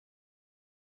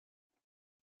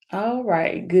All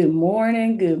right. Good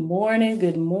morning. Good morning.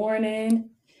 Good morning.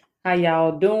 How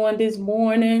y'all doing this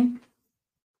morning?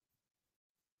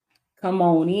 Come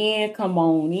on in. Come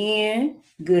on in.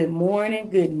 Good morning.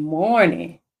 Good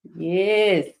morning.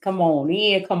 Yes. Come on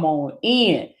in. Come on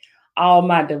in. All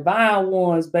my divine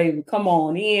ones, baby. Come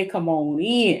on in. Come on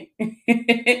in.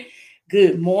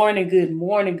 Good morning. Good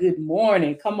morning. Good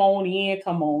morning. Come on in.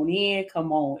 Come on in.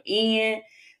 Come on in.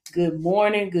 Good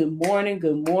morning, good morning,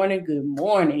 good morning, good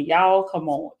morning. Y'all come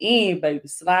on in, baby.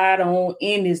 Slide on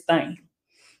in this thing.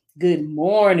 Good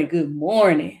morning, good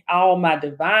morning. All my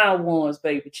divine ones,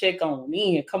 baby. Check on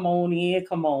in. Come on in,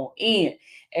 come on in.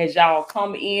 As y'all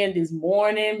come in this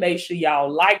morning, make sure y'all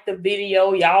like the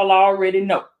video. Y'all already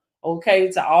know.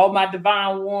 Okay, to all my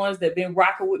divine ones that been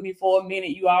rocking with me for a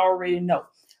minute, you already know.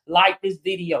 Like this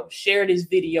video, share this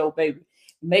video, baby.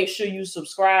 Make sure you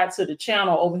subscribe to the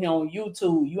channel over here on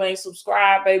YouTube. You ain't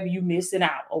subscribed, baby, you missing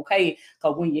out, okay?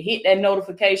 Because when you hit that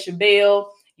notification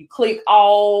bell, you click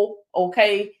all,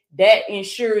 okay? That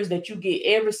ensures that you get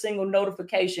every single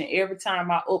notification every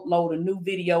time I upload a new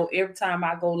video, every time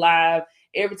I go live,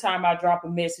 every time I drop a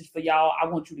message for y'all. I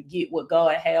want you to get what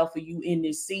God have for you in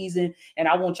this season. And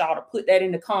I want y'all to put that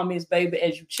in the comments, baby,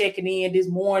 as you checking in this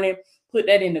morning. Put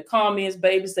that in the comments,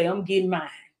 baby. Say, I'm getting mine.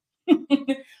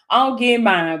 I'm getting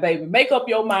mine, baby. Make up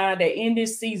your mind that in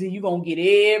this season, you're going to get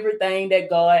everything that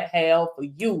God have for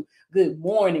you. Good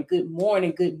morning, good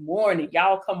morning, good morning.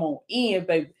 Y'all come on in,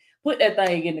 baby. Put that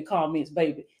thing in the comments,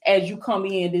 baby, as you come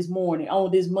in this morning,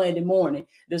 on this Monday morning,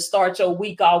 to start your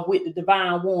week off with the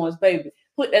divine ones, baby.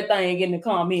 Put that thing in the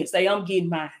comments. Say, I'm getting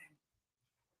mine.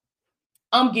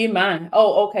 I'm getting mine.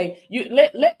 Oh, okay. You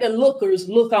let the lookers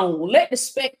look on. Let the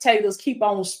spectators keep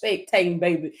on spectating,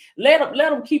 baby. Let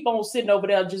them keep on sitting over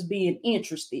there just being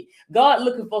interested. God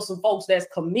looking for some folks that's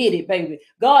committed, baby.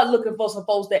 God looking for some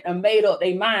folks that have made up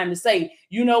their mind to say,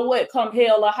 you know what, come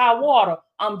hell or high water,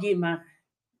 I'm getting mine.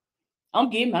 I'm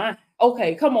getting mine.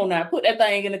 Okay, come on now. Put that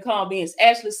thing in the comments.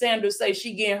 Ashley Sanders say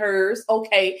she getting hers.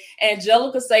 Okay.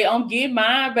 Angelica say, I'm getting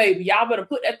mine, baby. Y'all better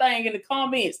put that thing in the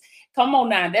comments. Come on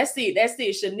now. That's it. That's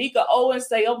it. Shanika Owens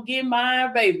say, I'm getting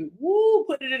mine, baby. Woo,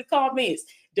 put it in the comments.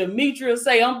 Demetria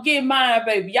say, I'm getting mine,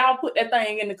 baby. Y'all put that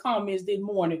thing in the comments this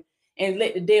morning and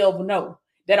let the devil know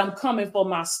that I'm coming for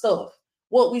my stuff.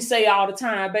 What we say all the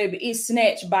time, baby, it's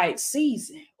snatch bite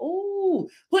season. Ooh,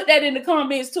 put that in the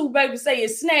comments too, baby. Say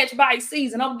it's snatch bite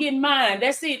season. I'm getting mine.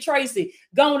 That's it, Tracy.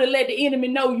 Go on and let the enemy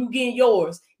know you getting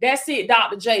yours. That's it,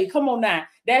 Dr. J. Come on now.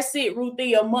 That's it,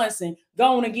 Ruthia Munson.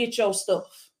 Go on and get your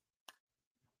stuff.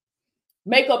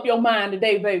 Make up your mind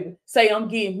today, baby. Say, I'm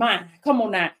getting mine. Come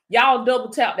on now. Y'all double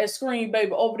tap that screen,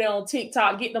 baby, over there on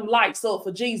TikTok. Get them likes up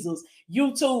for Jesus.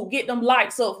 YouTube, get them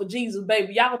likes up for Jesus,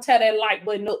 baby. Y'all tap that like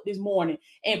button up this morning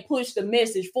and push the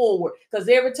message forward. Because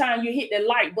every time you hit that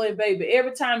like button, baby,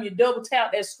 every time you double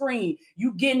tap that screen,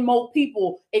 you getting more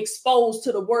people exposed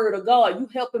to the word of God. You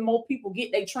helping more people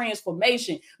get their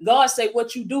transformation. God said,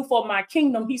 what you do for my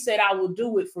kingdom, he said, I will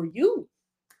do it for you.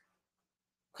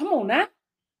 Come on now.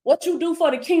 What you do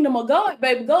for the kingdom of God,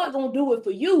 baby, God gonna do it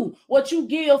for you. What you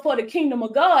give for the kingdom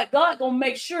of God, God gonna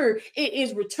make sure it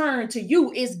is returned to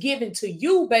you. It's given to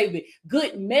you, baby.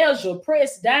 Good measure,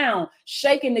 pressed down,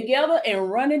 shaken together,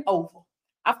 and running over.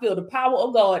 I feel the power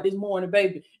of God this morning,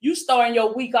 baby. You starting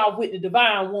your week off with the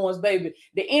divine ones, baby.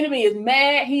 The enemy is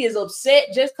mad. He is upset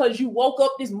just because you woke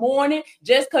up this morning,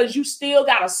 just because you still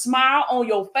got a smile on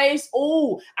your face.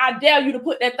 Oh, I dare you to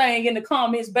put that thing in the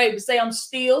comments, baby. Say, I'm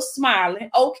still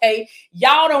smiling. Okay.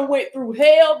 Y'all done went through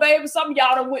hell, baby. Some of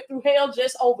y'all done went through hell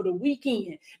just over the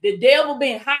weekend. The devil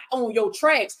been hot on your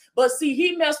tracks. But see,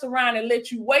 he messed around and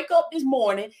let you wake up this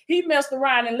morning. He messed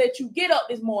around and let you get up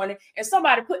this morning. And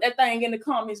somebody put that thing in the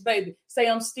comments, baby. Say,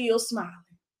 I'm still smiling.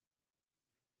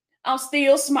 I'm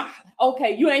still smiling.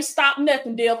 Okay, you ain't stopped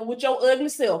nothing, devil, with your ugly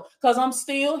self, because I'm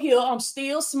still here. I'm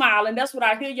still smiling. That's what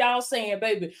I hear y'all saying,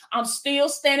 baby. I'm still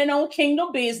standing on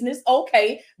kingdom business.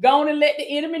 Okay, go on and let the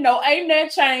enemy know. Ain't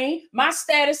that changed? My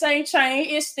status ain't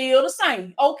changed. It's still the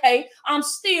same. Okay, I'm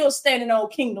still standing on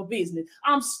kingdom business.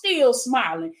 I'm still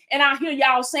smiling. And I hear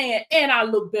y'all saying, and I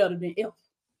look better than ever.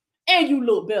 And you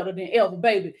look better than ever,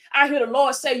 baby. I hear the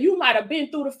Lord say, you might have been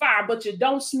through the fire, but you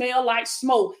don't smell like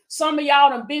smoke. Some of y'all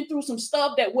done been through some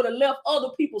stuff that would have left other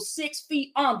people 6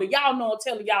 feet under. Y'all know I'm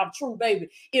telling y'all the truth, baby.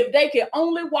 If they can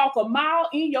only walk a mile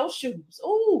in your shoes.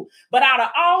 Ooh, but out of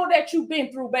all that you've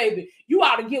been through, baby, you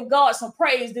ought to give God some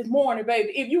praise this morning,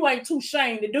 baby. If you ain't too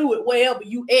ashamed to do it wherever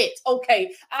you at,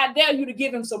 okay, I dare you to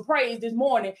give him some praise this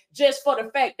morning just for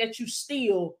the fact that you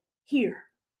still here.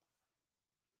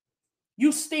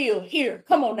 You still here.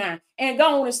 Come on now. And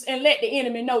go on and let the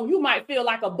enemy know. You might feel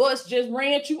like a bus just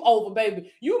ran you over,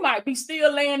 baby. You might be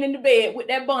still laying in the bed with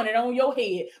that bonnet on your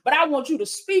head. But I want you to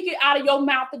speak it out of your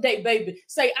mouth today, baby.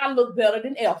 Say, I look better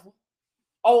than ever.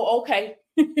 Oh, okay.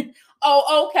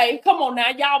 Oh, okay. Come on now.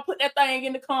 Y'all put that thing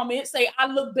in the comments. Say, I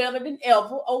look better than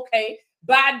ever. Okay.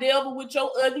 Bye, devil, with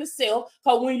your ugly self.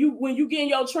 Because when you get in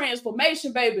your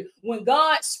transformation, baby, when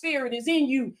God's spirit is in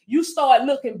you, you start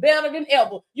looking better than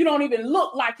ever. You don't even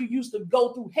look like you used to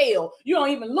go through hell. You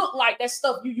don't even look like that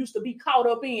stuff you used to be caught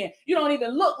up in. You don't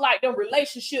even look like the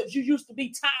relationships you used to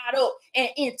be tied up and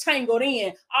entangled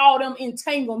in. All them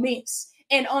entanglements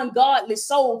and ungodly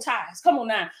soul ties. Come on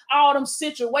now. All them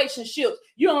situationships.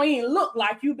 You don't even look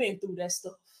like you've been through that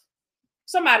stuff.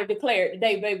 Somebody declare it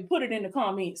today, baby. Put it in the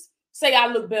comments. Say, I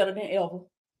look better than ever.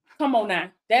 Come on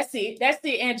now. That's it. That's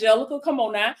it, Angelica. Come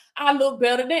on now. I look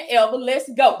better than ever.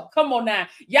 Let's go. Come on now.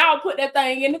 Y'all put that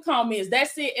thing in the comments.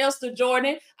 That's it, Esther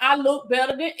Jordan. I look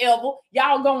better than ever.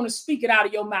 Y'all going to speak it out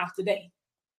of your mouth today.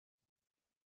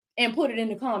 And put it in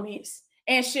the comments.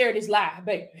 And share this live,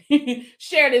 baby.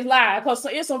 Share this live, because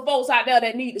there's some folks out there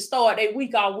that need to start their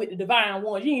week off with the divine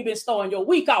ones. You ain't been starting your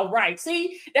week off right.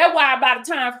 See, that's why by the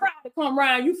time Friday come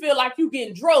around, you feel like you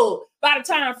getting drugged. By the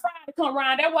time Friday come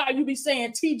around, that's why you be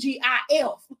saying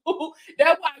TGIF.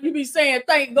 That's why you be saying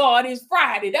thank God it's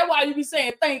Friday. That's why you be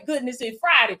saying thank goodness it's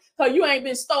Friday, because you ain't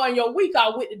been starting your week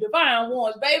off with the divine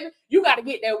ones, baby. You got to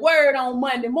get that word on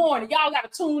Monday morning. Y'all got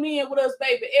to tune in with us,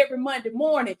 baby, every Monday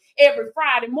morning, every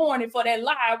Friday morning for that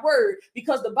live word,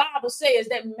 because the Bible says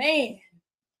that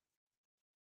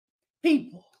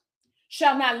people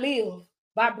shall not live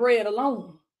by bread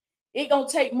alone. It gonna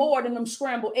take more than them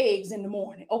scrambled eggs in the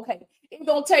morning. Okay. It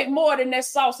gonna take more than that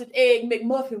sausage egg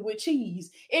McMuffin with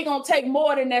cheese. It gonna take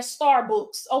more than that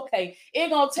Starbucks. Okay.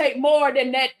 It gonna take more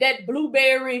than that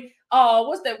blueberry.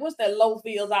 What's that loaf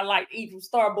is I like to eat from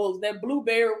Starbucks? That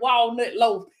blueberry walnut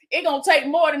loaf. It gonna take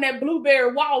more than that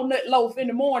blueberry walnut loaf in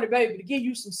the morning, baby, to give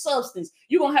you some substance.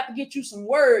 You're gonna have to get you some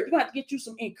word. You're gonna have to get you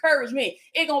some encouragement.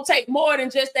 It gonna take more than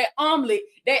just that omelet,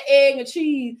 that egg and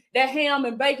cheese, that ham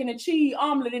and bacon and cheese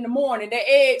omelet in the morning, that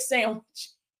egg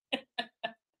sandwich.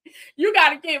 You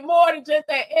got to get more than just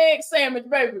that egg sandwich,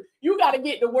 baby. You got to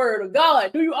get the word of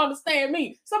God. Do you understand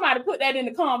me? Somebody put that in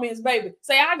the comments, baby.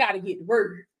 Say, I got to get the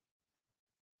word.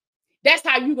 That's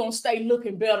how you going to stay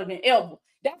looking better than ever.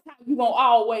 That's how you going to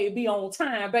always be on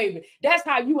time, baby. That's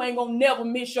how you ain't going to never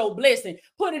miss your blessing.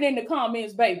 Put it in the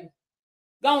comments, baby.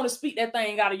 Go on and speak that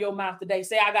thing out of your mouth today.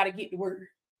 Say, I got to get the word.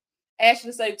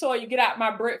 Ashley say, Toya, get out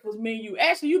my breakfast menu.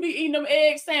 Ashley, you be eating them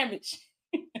egg sandwich.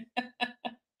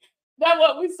 That's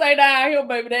what we say down here,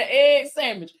 baby. That egg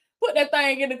sandwich. Put that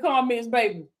thing in the comments,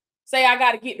 baby. Say, I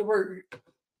got to get the word.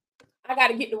 I got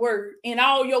to get the word. In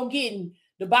all your getting,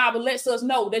 the Bible lets us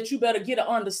know that you better get an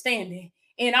understanding.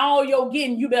 In all your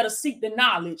getting, you better seek the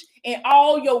knowledge. In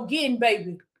all your getting,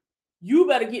 baby, you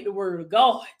better get the word of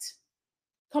God.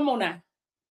 Come on now.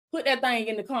 Put that thing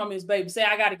in the comments, baby. Say,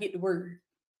 I got to get the word.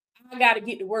 I got to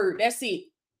get the word. That's it.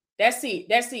 That's it.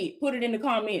 That's it. Put it in the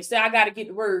comments. Say, I got to get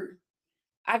the word.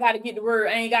 I got to get the word.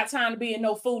 I ain't got time to be in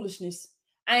no foolishness.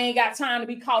 I ain't got time to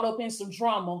be caught up in some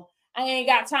drama. I ain't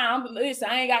got time. Listen,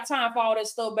 I ain't got time for all that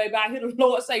stuff, baby. I hear the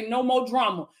Lord say, no more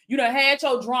drama. You done had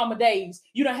your drama days.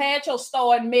 You done had your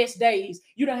starting mess days.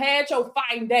 You done had your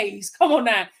fighting days. Come on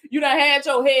now. You done had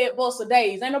your head buster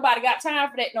days. Ain't nobody got time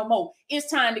for that no more.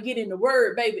 It's time to get in the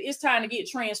word, baby. It's time to get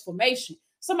transformation.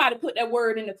 Somebody put that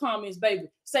word in the comments, baby.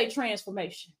 Say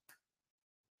transformation.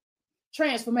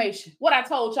 Transformation. What I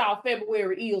told y'all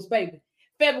February is, baby.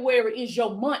 February is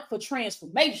your month for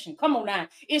transformation. Come on now.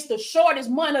 It's the shortest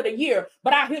month of the year.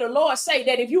 But I hear the Lord say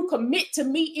that if you commit to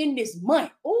me in this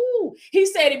month, he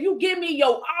said, if you give me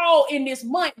your all in this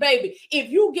month, baby, if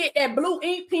you get that blue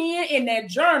ink pen in that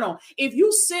journal, if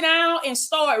you sit down and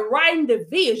start writing the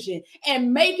vision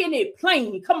and making it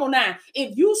plain, come on now,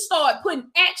 if you start putting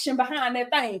action behind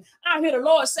that thing, I hear the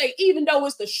Lord say, even though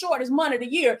it's the shortest month of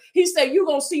the year, he said, you're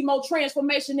going to see more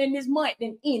transformation in this month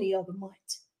than any other month.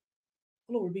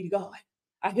 Glory be to God.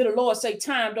 I hear the Lord say,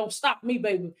 time don't stop me,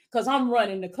 baby, because I'm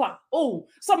running the clock. Oh,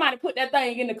 somebody put that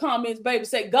thing in the comments, baby.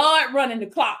 Say, God running the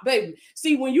clock, baby.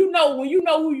 See, when you know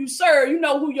who you serve, you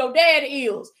know who your daddy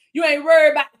is. You ain't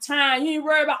worried about the time. You ain't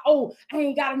worried about, I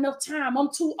ain't got enough time. I'm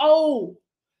too old.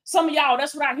 Some of y'all,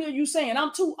 that's what I hear you saying.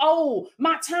 I'm too old.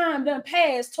 My time done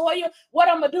passed, Toya. What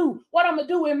I'm going to do? What I'm going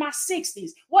to do in my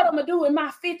 60s? What I'm going to do in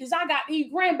my 50s? I got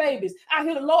these grandbabies. I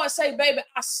hear the Lord say, baby,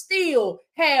 I still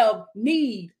have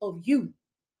need of you.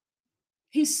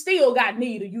 He still got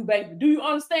need of you, baby. Do you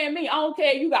understand me? I don't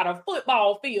care. You got a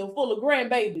football field full of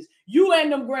grandbabies. You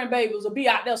and them grandbabies will be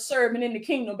out there serving in the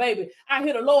kingdom, baby. I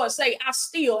hear the Lord say, I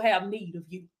still have need of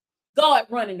you. God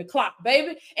running the clock,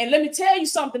 baby. And let me tell you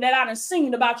something that I done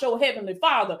seen about your heavenly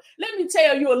Father. Let me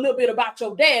tell you a little bit about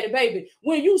your daddy, baby.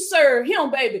 When you serve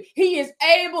him, baby, he is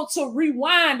able to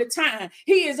rewind the time.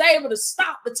 He is able to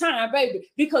stop the time, baby,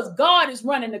 because God is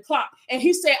running the clock. And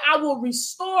he said, I will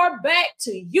restore back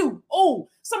to you. Oh,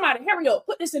 somebody hurry up.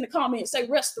 Put this in the comments. Say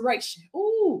restoration.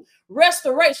 Ooh,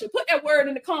 restoration. Put that word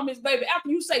in the comments, baby. After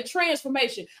you say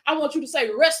transformation, I want you to say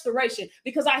restoration,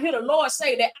 because I hear the Lord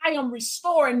say that I am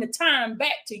restoring the time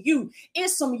back to you.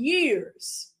 It's some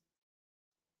years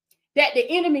that the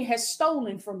enemy has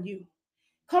stolen from you.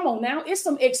 Come on now. It's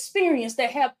some experiences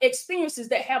that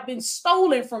have been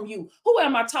stolen from you. Who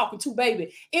am I talking to,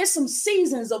 baby? It's some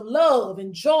seasons of love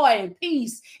and joy and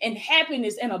peace and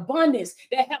happiness and abundance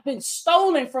that have been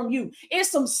stolen from you.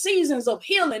 It's some seasons of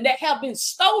healing that have been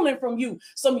stolen from you.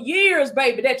 Some years,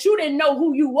 baby, that you didn't know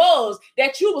who you was,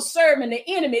 that you were serving the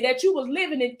enemy, that you was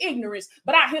living in ignorance.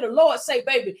 But I hear the Lord say,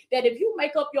 baby, that if you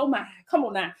make up your mind, come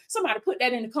on now. Somebody put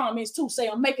that in the comments too. Say,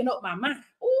 I'm making up my mind.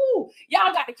 Ooh,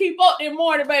 y'all got to keep up this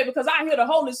morning, baby, because I hear the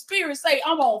Holy Spirit say,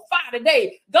 I'm on fire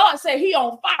today. God said he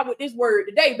on fire with this word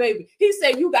today, baby. He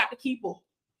said, you got to keep up.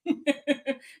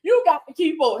 You got to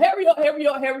keep up. Hurry up, hurry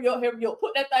up, hurry up, hurry up.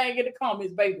 Put that thing in the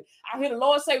comments, baby. I hear the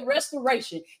Lord say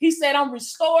restoration. He said, I'm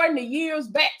restoring the years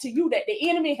back to you that the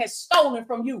enemy has stolen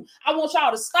from you. I want y'all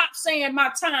to stop saying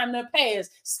my time in the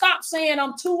past. Stop saying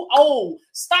I'm too old.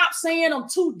 Stop saying I'm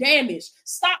too damaged.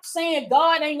 Stop saying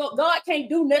God can't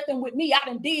do nothing with me. I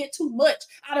done did too much.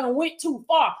 I done went too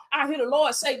far. I hear the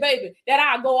Lord say, baby, that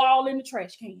I go all in the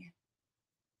trash can.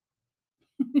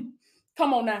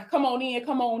 Come on now. Come on in.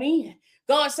 Come on in.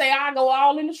 God say, I go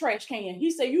all in the trash can. He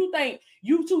said, you think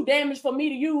you too damaged for me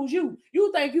to use you.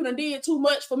 You think you done did too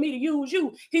much for me to use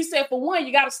you. He said, for one,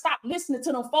 you got to stop listening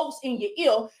to them folks in your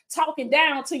ear, talking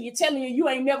down to you, telling you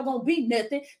ain't never going to be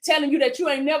nothing, telling you that you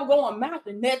ain't never going to amount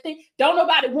to nothing. Don't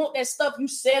nobody want that stuff you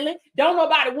selling. Don't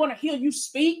nobody want to hear you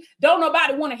speak. Don't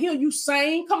nobody want to hear you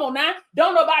sing. Come on now.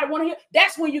 Don't nobody want to hear.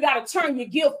 That's when you got to turn your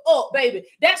gift up, baby.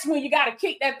 That's when you got to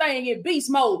kick that thing in beast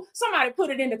mode. Somebody put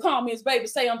it in the comments, baby.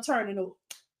 Say, I'm turning up.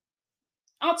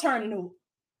 I'm turning up.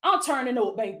 I'm turning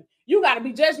up, baby. You got to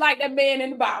be just like that man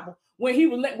in the Bible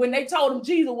when they told him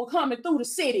Jesus was coming through the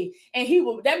city, and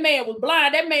that man was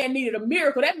blind. That man needed a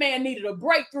miracle. That man needed a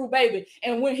breakthrough, baby.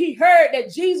 And when he heard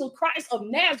that Jesus Christ of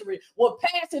Nazareth was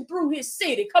passing through his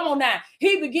city, come on now,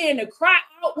 he began to cry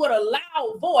out with a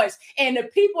loud voice. And the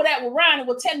people that were around him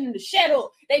were telling him to shut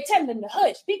up. They telling him to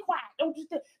hush, be quiet, don't you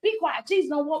be quiet. Jesus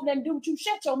don't want nothing to do with you.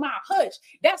 Shut your mouth, hush.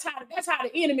 That's how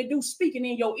the enemy do speaking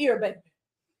in your ear, baby.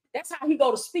 That's how he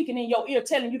go to speaking in your ear,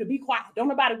 telling you to be quiet. Don't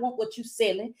nobody want what you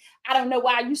selling. I don't know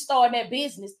why you starting that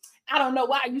business. I don't know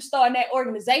why you starting that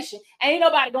organization. Ain't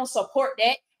nobody going to support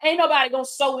that. Ain't nobody going to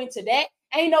sow into that.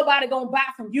 Ain't nobody going to buy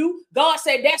from you. God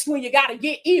said that's when you got to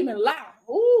get even louder.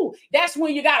 Ooh, that's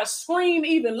when you got to scream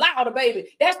even louder, baby.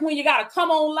 That's when you got to come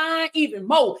online even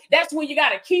more. That's when you got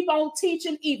to keep on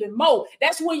teaching even more.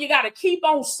 That's when you got to keep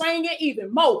on singing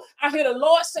even more. I hear the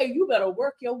Lord say, you better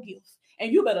work your gift.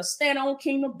 And you better stand on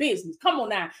kingdom business. Come on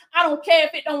now. I don't care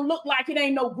if it don't look like it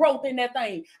ain't no growth in that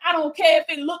thing. I don't care if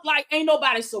it look like ain't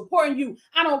nobody supporting you.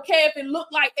 I don't care if it look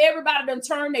like everybody done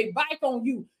turned their back on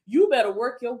you. You better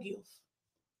work your gift.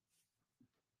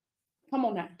 Come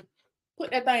on now. Put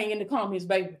that thing in the comments,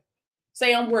 baby.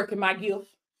 Say, I'm working my gift.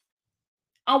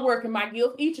 I'm working my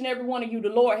gift. Each and every one of you, the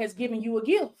Lord has given you a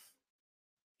gift.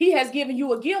 He has given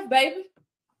you a gift, baby.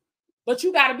 But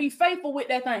you got to be faithful with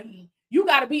that thing. You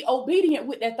got to be obedient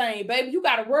with that thing, baby. You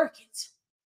got to work it.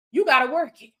 You got to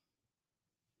work it.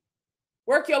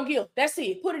 Work your gift. That's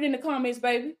it. Put it in the comments,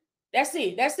 baby. That's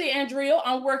it. That's it, Andrea.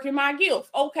 I'm working my gift.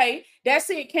 Okay. That's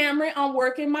it, Cameron. I'm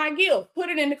working my gift. Put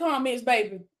it in the comments,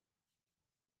 baby.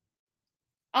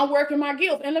 I'm working my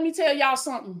gift. And let me tell y'all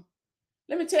something.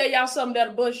 Let me tell y'all something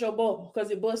that'll bust your bubble,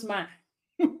 because it busts mine.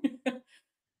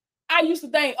 I used to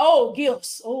think, oh,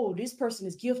 gifts. Oh, this person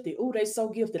is gifted. Oh, they're so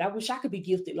gifted. I wish I could be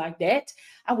gifted like that.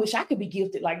 I wish I could be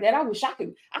gifted like that. I wish I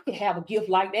could have a gift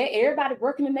like that. Everybody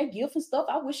working in their gift and stuff.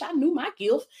 I wish I knew my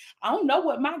gift. I don't know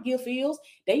what my gift is.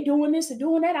 They doing this and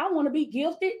doing that. I want to be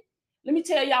gifted. Let me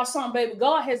tell y'all something, baby.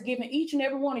 God has given each and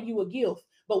every one of you a gift.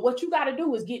 But what you got to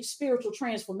do is get spiritual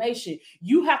transformation.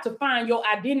 You have to find your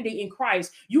identity in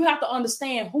Christ. You have to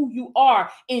understand who you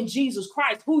are in Jesus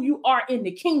Christ, who you are in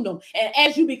the kingdom. And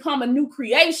as you become a new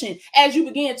creation, as you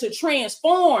begin to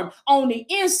transform on the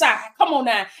inside, come on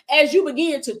now, as you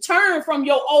begin to turn from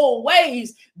your old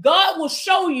ways, God will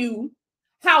show you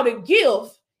how the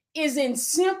gift is in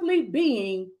simply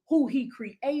being who he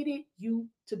created you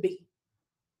to be.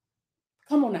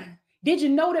 Come on now. Did you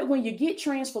know that when you get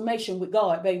transformation with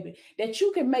God, baby, that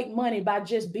you can make money by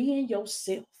just being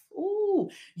yourself? Ooh,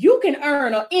 you can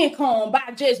earn an income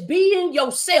by just being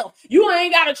yourself. You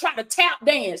ain't got to try to tap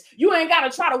dance. You ain't got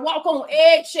to try to walk on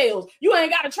eggshells. You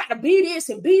ain't got to try to be this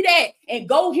and be that and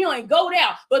go here and go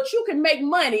there. But you can make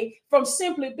money from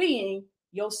simply being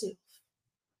yourself.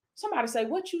 Somebody say,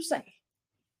 what you say?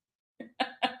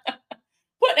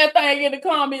 Put that thing in the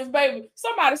comments, baby.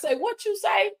 Somebody say, what you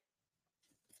say?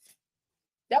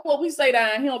 That's what we say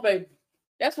down here, baby.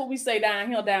 That's what we say down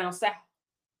here, down south.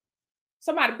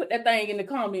 Somebody put that thing in the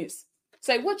comments.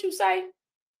 Say, what you say?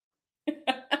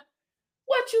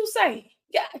 What you say?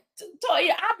 Yeah,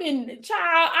 Toya,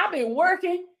 I've been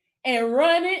working and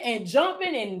running and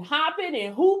jumping and hopping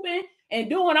and hooping and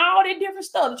doing all that different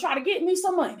stuff to try to get me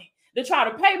some money, to try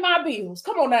to pay my bills.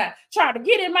 Come on now, trying to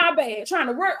get in my bag, trying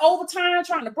to work overtime,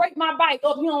 trying to break my bike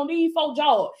up here on these 4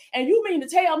 jobs. And you mean to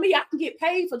tell me I can get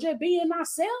paid for just being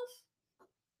myself?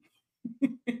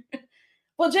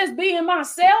 For just being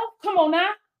myself? Come on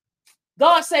now.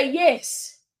 God say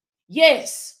yes.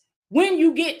 Yes. When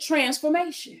you get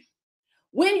transformation.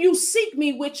 When you seek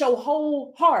me with your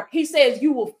whole heart, he says,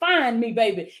 you will find me,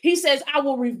 baby. He says, I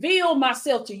will reveal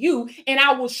myself to you and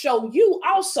I will show you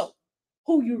also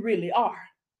who you really are.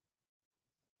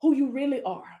 Who you really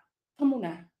are. Come on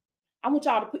now. I want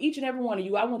y'all to put, each and every one of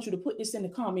you, I want you to put this in the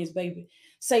comments, baby.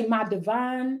 Say, my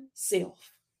divine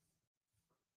self.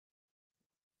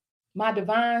 My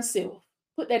divine self.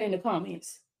 Put that in the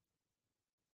comments.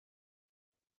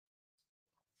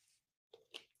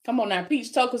 Come on now.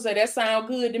 Peach Tucker say, that sound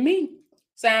good to me.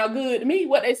 Sound good to me.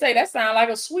 What they say, that sound like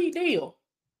a sweet deal.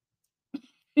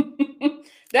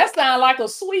 That sound like a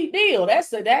sweet deal.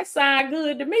 That sound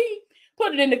good to me.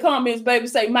 Put it in the comments, baby.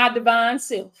 Say, my divine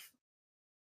self.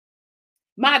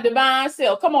 My divine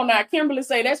self. Come on now. Kimberly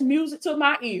say, that's music to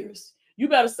my ears. You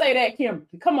better say that,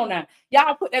 Kimberly. Come on now.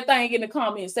 Y'all put that thing in the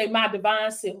comments. Say, my divine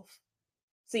self.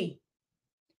 See,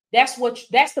 that's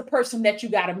the person that you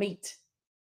got to meet.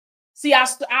 See, I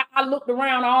looked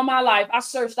around all my life. I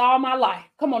searched all my life.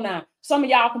 Come on now. Some of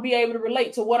y'all can be able to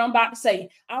relate to what I'm about to say.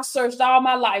 I searched all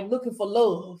my life looking for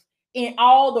love in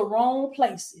all the wrong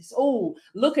places. Oh,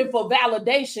 looking for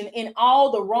validation in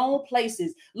all the wrong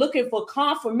places. Looking for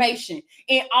confirmation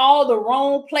in all the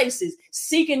wrong places.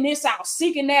 Seeking this out,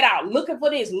 seeking that out. Looking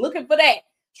for this, looking for that.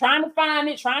 Trying to find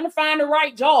it, trying to find the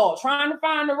right job, trying to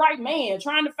find the right man,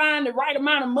 trying to find the right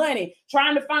amount of money,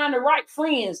 trying to find the right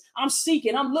friends. I'm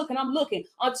seeking, I'm looking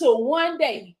until one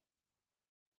day.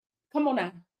 Come on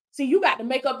now. See, you got to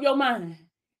make up your mind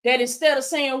that instead of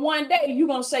saying one day, you're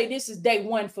going to say, this is day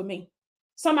one for me.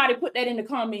 Somebody put that in the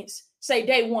comments. Say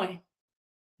day one.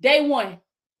 Day one.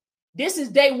 This is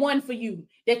day one for you,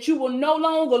 that you will no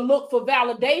longer look for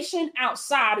validation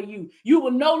outside of you. You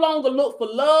will no longer look for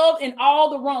love in all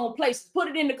the wrong places. Put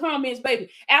it in the comments, baby.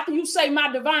 After you say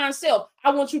my divine self,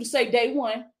 I want you to say day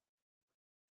one.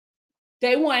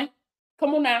 Day one.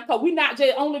 Come on now, because we're not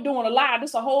just only doing a live.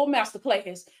 This is a whole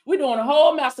masterclass. We're doing a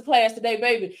whole masterclass today,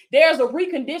 baby. There's a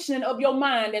reconditioning of your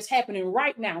mind that's happening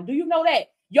right now. Do you know that?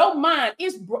 Your mind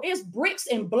is bricks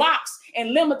and blocks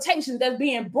and limitations that's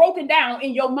being broken down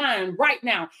in your mind right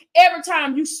now. Every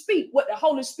time you speak what the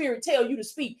Holy Spirit tells you to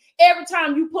speak, every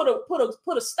time you put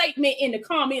a statement in the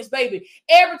comments, baby,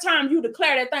 every time you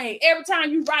declare that thing, every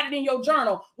time you write it in your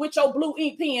journal with your blue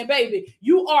ink pen, baby,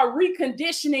 you are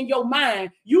reconditioning your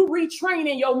mind. You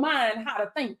retraining your mind how to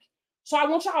think. So I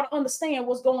want y'all to understand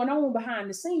what's going on behind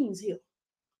the scenes here.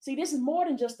 See, this is more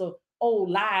than just a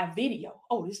old live video.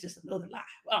 Oh, this is just another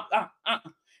live.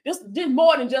 This is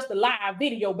more than just a live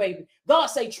video, baby. God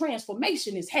say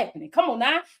transformation is happening. Come on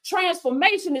now.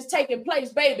 Transformation is taking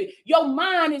place, baby. Your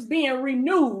mind is being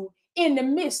renewed in the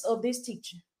midst of this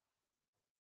teaching.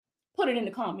 Put it in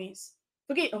the comments.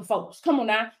 Forget them folks. Come on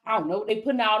now. I don't know what they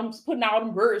putting all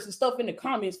them words and stuff in the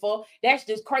comments for. That's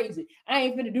just crazy. I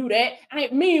ain't finna do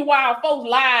that. Meanwhile, folks'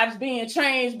 lives being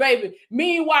changed, baby.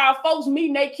 Meanwhile, folks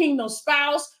meeting their kingdom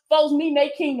spouse. Folks meeting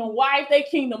their kingdom wife, their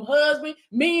kingdom husband.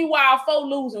 Meanwhile,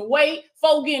 folks losing weight.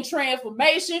 Folks getting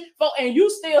transformation. And you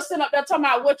still sitting up there talking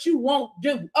about what you won't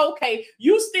do. Okay.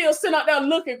 You still sitting up there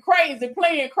looking crazy,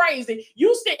 playing crazy.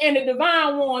 You still in the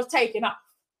divine ones taking off.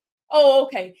 Oh,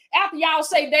 okay. After y'all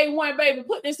say day one, baby,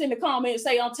 put this in the comments.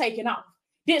 Say I'm taking off.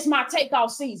 This is my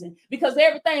takeoff season, because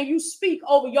everything you speak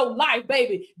over your life,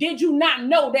 baby, did you not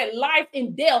know that life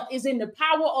and death is in the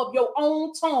power of your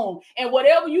own tongue? And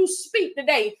whatever you speak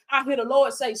today, I hear the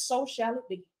Lord say, so shall it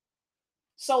be.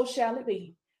 So shall it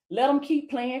be. Let them keep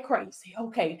playing crazy.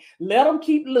 Okay. Let them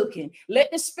keep looking.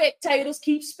 Let the spectators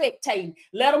keep spectating.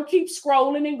 Let them keep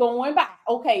scrolling and going by.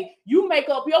 Okay. You make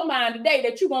up your mind today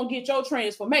that you're going to get your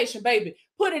transformation, baby.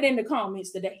 Put it in the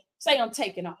comments today. Say I'm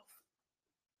taking off.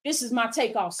 This is my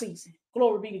takeoff season.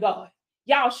 Glory be to God.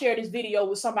 Y'all share this video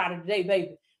with somebody today,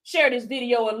 baby. Share this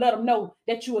video and let them know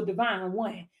that you're a divine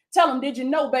one. Tell them, did you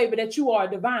know, baby, that you are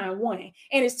a divine one?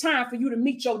 And it's time for you to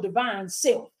meet your divine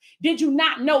self. Did you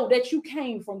not know that you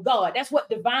came from God? That's what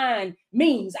divine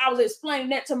means. I was explaining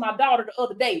that to my daughter the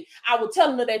other day. I was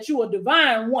telling her that you're a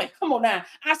divine one. Come on now.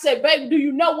 I said, baby, do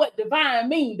you know what divine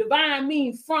means? Divine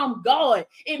means from God.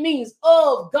 It means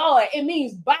of God. It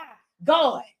means by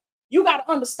God. You got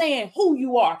to understand who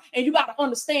you are, and you got to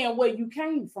understand where you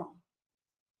came from.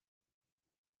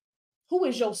 Who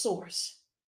is your source?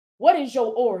 What is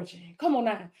your origin? Come on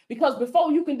now. Because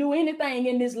before you can do anything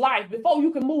in this life, before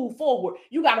you can move forward,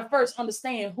 you got to first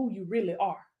understand who you really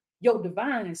are, your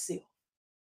divine self.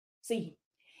 See,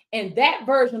 and that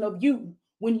version of you,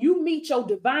 when you meet your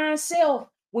divine self,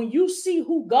 when you see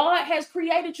who God has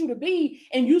created you to be,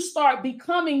 and you start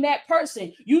becoming that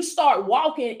person, you start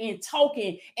walking and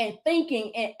talking and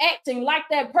thinking and acting like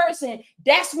that person,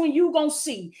 that's when you're going to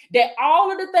see that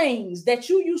all of the things that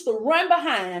you used to run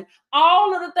behind,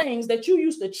 all of the things that you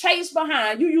used to chase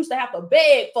behind, you used to have to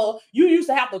beg for, you used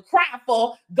to have to cry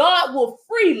for, God will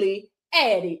freely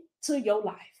add it to your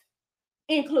life,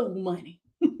 include money.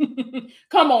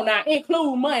 Come on now,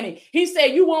 include money. He said,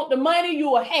 you want the money,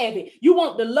 you will have it. You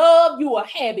want the love, you will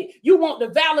have it. You want the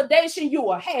validation, you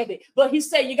will have it. But he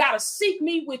said, you got to seek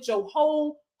me with your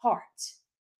whole heart.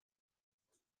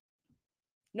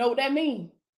 Know what that means?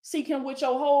 Seek him with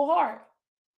your whole heart.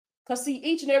 Because see,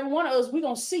 each and every one of us, we're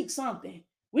going to seek something.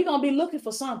 We're going to be looking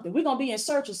for something. We're going to be in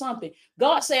search of something.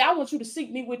 God said, I want you to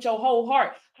seek me with your whole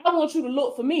heart. I want you to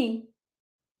look for me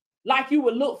like you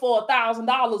would look for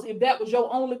 $1,000 if that was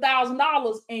your only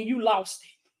 $1,000 and you lost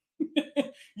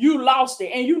it. You lost it,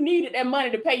 and you needed that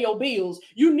money to pay your bills.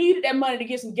 You needed that money to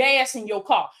get some gas in your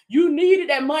car. You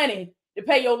needed that money to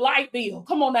pay your light bill.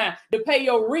 Come on now, to pay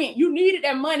your rent. You needed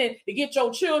that money to get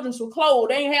your children some clothes.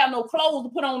 They ain't have no clothes to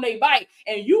put on their bike,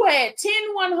 and you had 10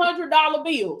 $100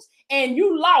 bills and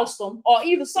you lost them, or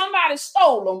either somebody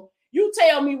stole them. You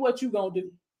tell me what you gonna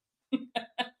do.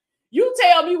 You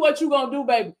tell me what you're going to do,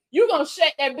 baby. You're going to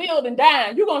shut that building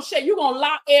down. You're going to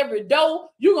lock every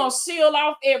door. You're going to seal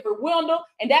off every window.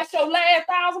 And that's your last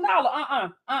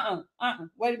 $1,000.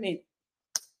 Wait a minute.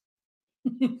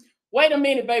 Wait a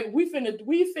minute, baby. We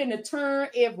finna turn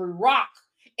every rock.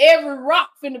 Every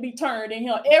rock finna be turned in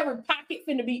here. Every pocket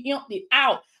finna be emptied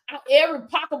out. Every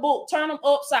pocketbook, turn them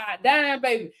upside down,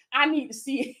 baby. I need to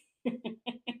see it.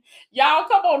 Y'all,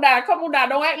 come on now.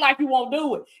 Don't act like you won't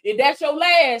do it. If that's your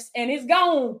last and it's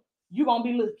gone, you're going to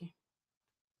be looking.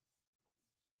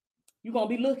 You're going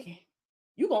to be looking.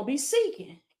 You're going to be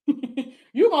seeking.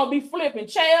 You're going to be flipping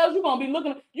chairs. You're going to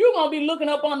be looking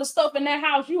up on the stuff in that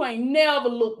house you ain't never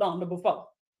looked under before.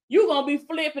 You're going to be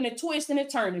flipping and twisting and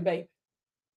turning, baby.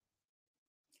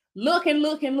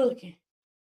 Looking.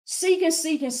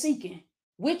 Seeking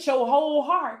with your whole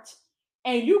heart.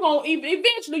 And you're going to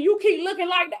eventually, you keep looking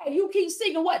like that. You keep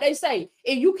seeking what they say.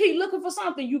 If you keep looking for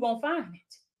something, you're going to find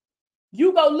it.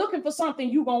 You go looking for something,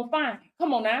 you're going to find it.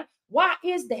 Come on now. Why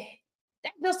is that?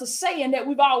 That's just a saying that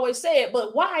we've always said,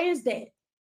 but why is that?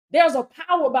 There's a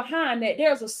power behind that.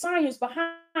 There's a science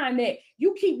behind that.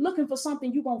 You keep looking for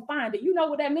something, you're going to find it. You know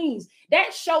what that means?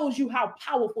 That shows you how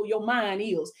powerful your mind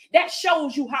is. That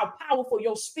shows you how powerful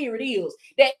your spirit is.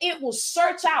 That it will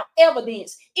search out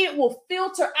evidence. It will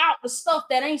filter out the stuff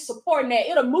that ain't supporting that.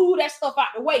 It'll move that stuff out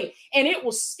the way, and it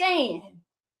will scan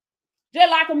just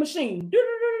like a machine.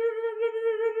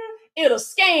 It'll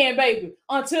scan, baby,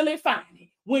 until it finds it.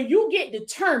 When you get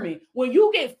determined, when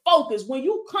you get focused, when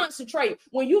you concentrate,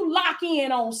 when you lock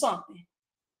in on something.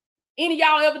 Any of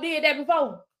y'all ever did that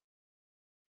before?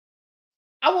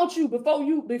 I want you, before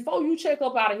you check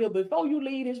up out of here, before you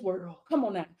leave this world, come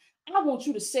on now. I want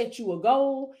you to set you a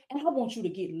goal, and I want you to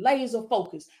get laser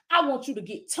focused. I want you to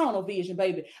get tunnel vision,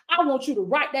 baby. I want you to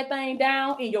write that thing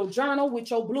down in your journal with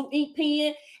your blue ink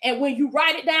pen. And when you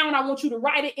write it down, I want you to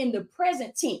write it in the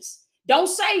present tense. Don't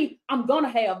say, I'm going to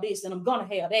have this and I'm going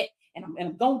to have that. And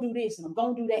I'm going to do this and I'm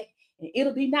going to do that. And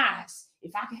it'll be nice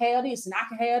if I can have this and I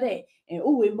can have that. And,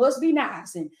 oh, it must be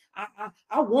nice. And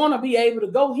I want to be able to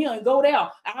go here and go there.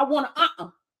 I want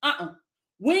to,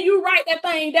 When you write that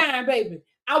thing down, baby,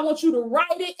 I want you to write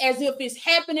it as if it's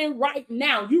happening right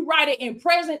now. You write it in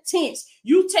present tense.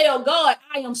 You tell God,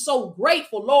 I am so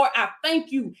grateful, Lord. I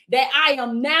thank you that I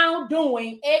am now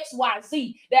doing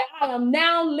XYZ, that I am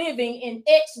now living in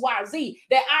XYZ,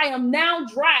 that I am now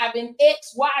driving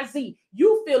XYZ.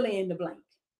 You fill in the blank.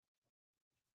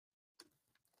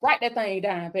 Write that thing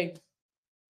down, baby.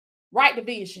 Write the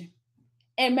vision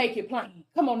and make it plain.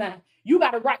 Come on now. You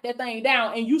got to write that thing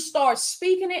down and you start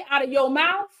speaking it out of your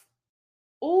mouth.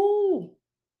 Ooh,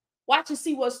 watch and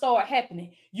see what start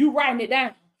happening. You writing it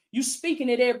down. You speaking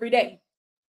it every day.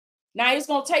 Now it's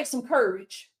going to take some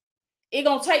courage. It's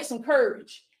going to take some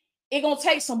courage. It's going to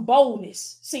take some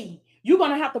boldness. See, you're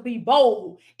going to have to be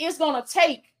bold. It's going to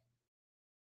take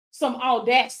some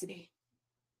audacity.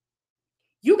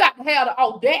 You got to have the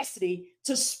audacity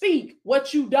to speak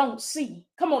what you don't see.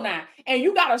 Come on now. And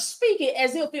you got to speak it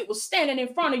as if it was standing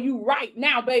in front of you right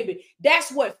now, baby.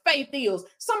 That's what faith is.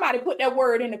 Somebody put that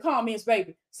word in the comments,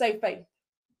 baby. Say faith.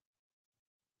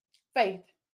 Faith.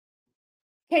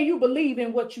 Can you believe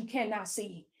in what you cannot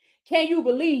see? Can you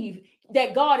believe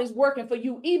that God is working for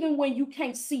you even when you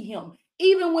can't see him?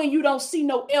 Even when you don't see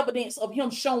no evidence of him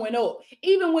showing up,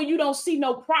 even when you don't see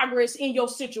no progress in your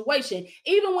situation,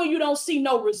 even when you don't see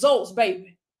no results,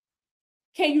 baby,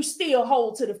 can you still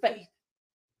hold to the faith?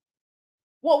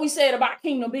 What we said about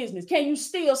kingdom business, can you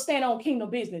still stand on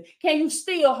kingdom business? Can you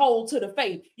still hold to the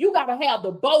faith? You got to have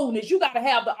the boldness. You got to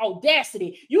have the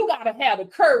audacity. You got to have the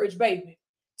courage, baby,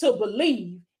 to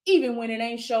believe even when it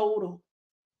ain't showed up.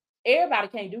 Everybody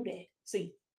can't do that.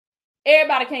 See.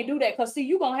 Everybody can't do that because, see,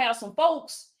 you're going to have some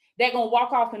folks that going to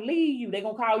walk off and leave you. They're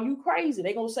going to call you crazy.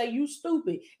 They're going to say you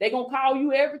stupid. They're going to call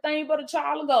you everything but a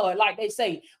child of God, like they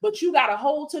say. But you got to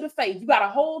hold to the faith. You got to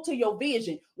hold to your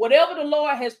vision. Whatever the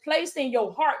Lord has placed in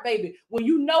your heart, baby, when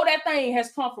you know that thing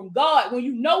has come from God, when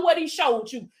you know what he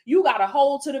showed you, you got to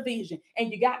hold to the vision.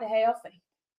 And you got to have faith.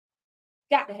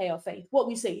 Got to have faith. What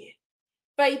we said.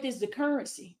 Faith is the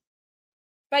currency.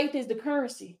 Faith is the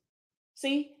currency.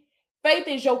 See? Faith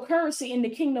is your currency in the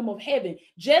kingdom of heaven.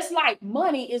 Just like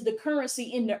money is the currency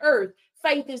in the earth,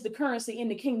 faith is the currency in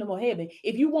the kingdom of heaven.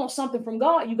 If you want something from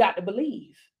God, you got to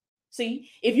believe.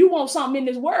 See, if you want something in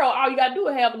this world, all you got to do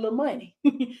is have a little money.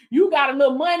 You got a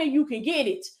little money, you can get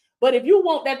it. But if you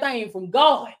want that thing from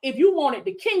God, if you want it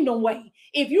the kingdom way,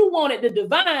 if you want it the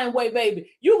divine way, baby,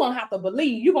 you're going to have to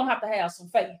believe. You're going to have some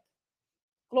faith.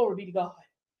 Glory be to God.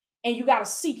 And you got to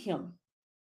seek him.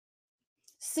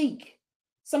 Seek.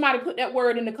 Somebody put that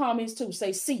word in the comments too.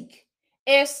 Say seek.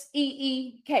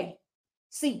 S-E-E-K.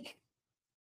 Seek.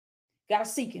 Gotta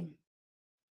seek him.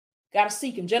 Gotta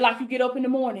seek him. Just like you get up in the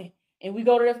morning and we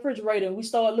go to the refrigerator and we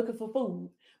start looking for food.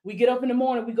 We get up in the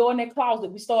morning, we go in that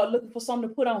closet, we start looking for something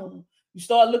to put on. You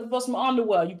start looking for some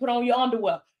underwear. You put on your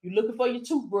underwear. You're looking for your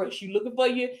toothbrush. You're looking for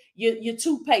your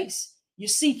toothpaste. You're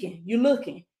seeking. You're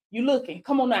looking. You're looking.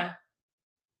 Come on now.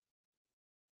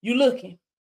 You're looking.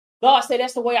 God said,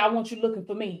 that's the way I want you looking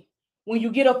for me. When you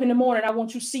get up in the morning, I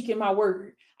want you seeking my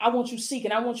word. I want you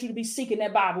seeking. I want you to be seeking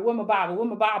that Bible. Where my Bible? Where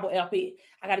my Bible app is?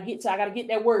 I got to get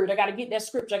that word. I got to get that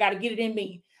scripture. I got to get it in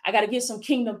me. I got to get some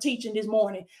kingdom teaching this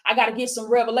morning. I got to get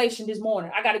some revelation this morning.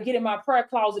 I got to get in my prayer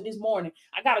closet this morning.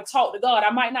 I got to talk to God.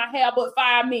 I might not have but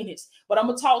 5 minutes, but I'm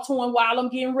going to talk to him while I'm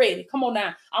getting ready. Come on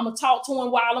now. I'm going to talk to him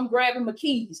while I'm grabbing my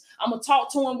keys. I'm going to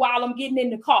talk to him while I'm getting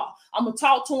in the car. I'm going to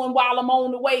talk to him while I'm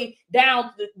on the way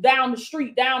down the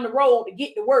street, down the road to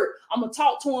get to work. I'm going to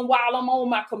talk to him while I'm on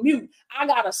my commute. I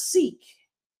got to seek.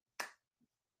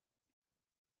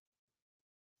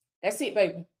 That's it,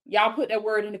 baby. Y'all put that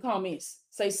word in the comments.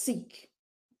 Say seek.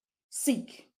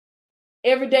 Seek.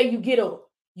 Every day you get up,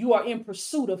 you are in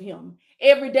pursuit of him.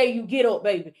 Every day you get up,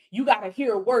 baby, you got to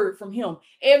hear a word from him.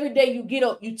 Every day you get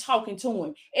up, you talking to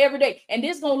him. Every day. And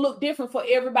this going to look different for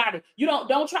everybody. You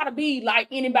don't try to be like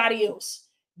anybody else.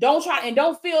 Don't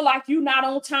feel like you not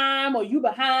on time or you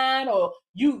behind or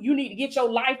you need to get your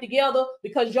life together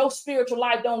because your spiritual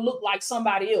life don't look like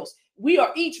somebody else. We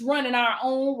are each running our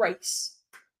own race.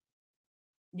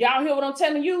 Y'all hear what I'm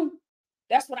telling you?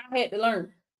 That's what I had to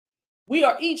learn. We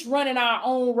are each running our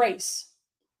own race.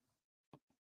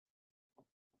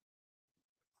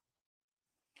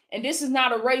 And this is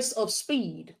not a race of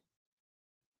speed.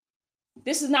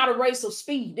 This is not a race of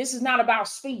speed. This is not about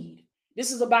speed.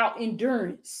 This is about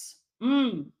endurance.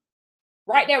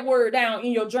 Write that word down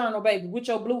in your journal, baby, with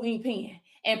your blue ink pen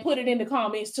and put it in the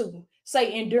comments too.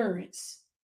 Say endurance.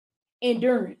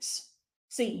 Endurance.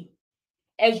 See.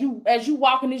 as you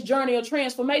walk in this journey of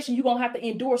transformation, you're gonna have to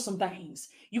endure some things.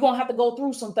 You're gonna have to go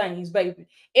through some things, baby.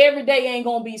 Every day ain't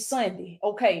gonna be Sunday.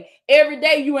 Okay. Every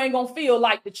day you ain't gonna feel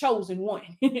like the chosen one.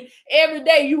 Every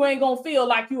day you ain't gonna feel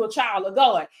like you a child of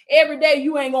God. Every day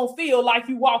you ain't gonna feel like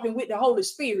you walking with the Holy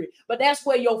Spirit. But that's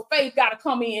where your faith gotta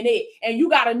come in at. And you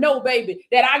gotta know, baby,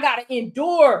 that I gotta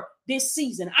endure this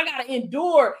season. I got to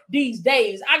endure these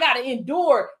days. I got to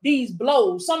endure these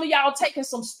blows. Some of y'all taking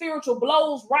some spiritual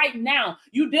blows right now.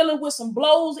 You dealing with some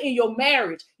blows in your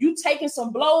marriage. You taking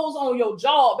some blows on your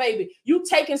job, baby. You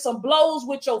taking some blows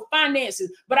with your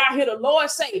finances. But I hear the Lord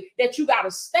say that you got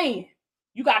to stand.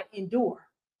 You got to endure.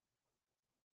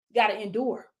 You got to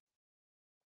endure.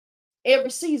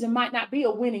 Every season might not be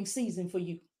a winning season for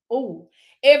you. Oh,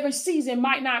 every season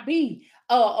might not be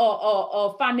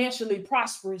a financially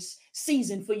prosperous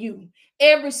season for you.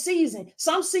 Every season,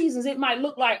 some seasons it might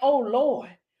look like, oh Lord,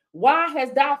 why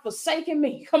has thou forsaken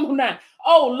me? Come on now.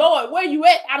 Oh Lord, where you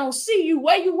at? I don't see you.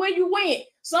 Where you went?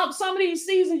 Some of these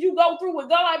seasons you go through with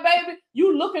God, baby,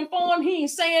 you looking for him. He ain't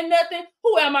saying nothing.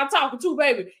 Who am I talking to,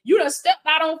 baby? You done stepped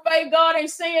out on faith. God ain't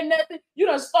saying nothing. You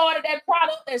done started that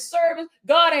product, that service.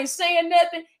 God ain't saying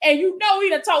nothing. And you know he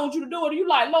done told you to do it. You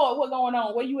like, Lord, what's going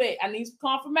on? Where you at? I need some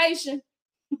confirmation.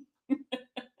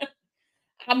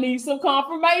 I need some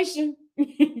confirmation.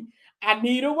 I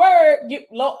need a word.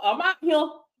 Lord, I'm out here.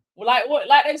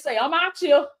 Like they say, I'm out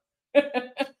here.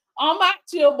 I'm out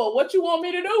here, but what you want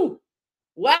me to do?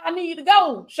 Where I need to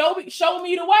go? Show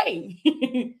me the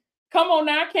way. Come on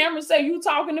now, Cameron say you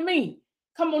talking to me.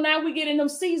 Come on now, we get in them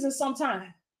seasons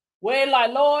sometime where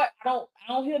like, Lord, I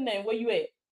don't hear nothing. Where you at?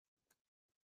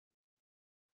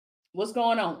 What's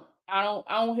going on? I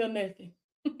don't hear nothing.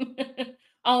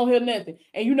 I don't hear nothing.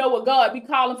 And you know what God be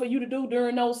calling for you to do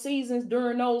during those seasons,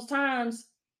 during those times?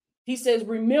 He says,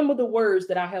 remember the words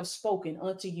that I have spoken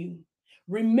unto you.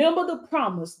 Remember the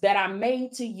promise that I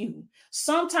made to you.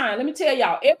 Sometimes, let me tell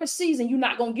y'all, every season you're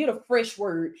not going to get a fresh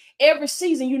word. Every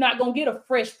season you're not going to get a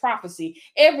fresh prophecy.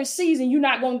 Every season you're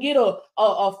not going to get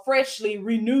a freshly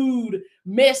renewed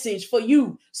message for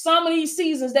you. Some of these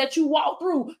seasons that you walk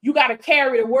through, you got to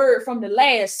carry the word from the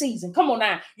last season. Come on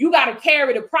now. You got to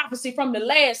carry the prophecy from the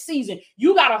last season.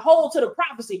 You got to hold to the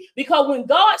prophecy, because when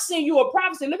God sends you a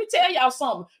prophecy, let me tell y'all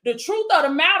something. The truth of the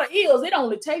matter is it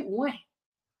only takes one.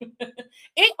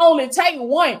 It only takes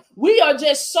one. We are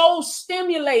just so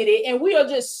stimulated and we are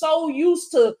just so used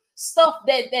to stuff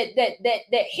that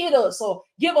hit us or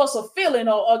give us a feeling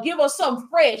or give us something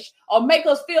fresh or make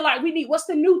us feel like we need, what's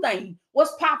the new thing?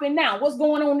 What's popping now? What's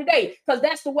going on today? Because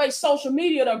that's the way social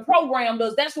media done programmed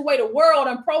us. That's the way the world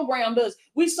done programmed us.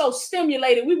 We so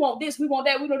stimulated. We want this, we want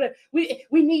that, we want that.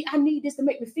 I need this to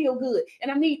make me feel good.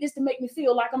 And I need this to make me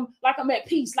feel like I'm at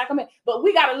peace, but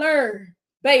we gotta learn,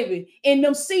 baby, in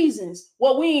them seasons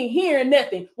where we ain't hearing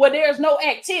nothing, where there's no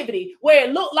activity, where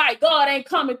it look like God ain't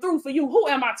coming through for you. Who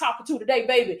am I talking to today,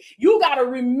 baby? You got to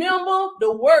remember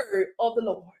the word of the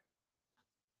Lord.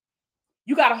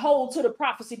 You got to hold to the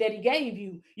prophecy that he gave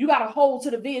you. You got to hold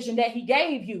to the vision that he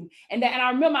gave you. And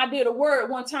I remember I did a word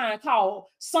one time called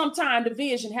 "Sometime the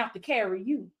vision have to carry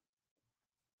you."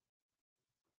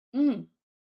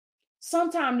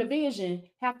 Sometimes the vision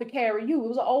have to carry you. It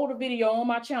was an older video on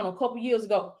my channel a couple years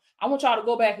ago. I want y'all to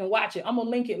go back and watch it. I'm going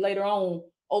to link it later on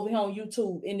over here on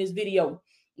YouTube in this video.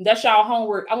 That's y'all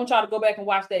homework. I want y'all to go back and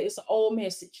watch that. It's an old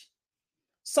message.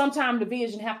 Sometimes the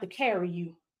vision have to carry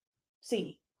you.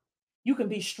 See, you can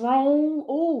be strong.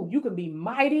 Oh, you can be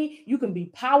mighty. You can be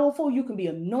powerful. You can be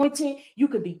anointed. You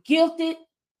can be gifted.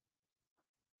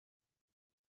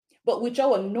 But with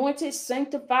your anointed,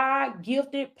 sanctified,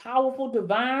 gifted, powerful,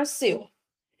 divine self,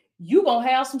 you're going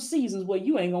to have some seasons where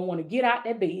you ain't going to want to get out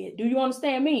that bed. Do you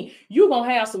understand me? You're going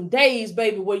to have some days,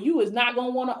 baby, where you is not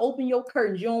going to want to open your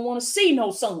curtains. You don't want to see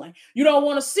no sun. You don't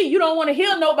want to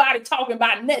hear nobody talking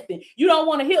about nothing. You don't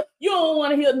want to hear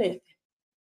nothing.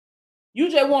 You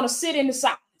just want to sit in the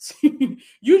silence.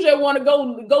 You just want to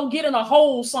go get in a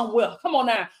hole somewhere. Come on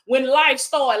now. When life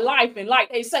start life, and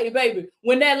like they say, baby,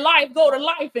 when that life go to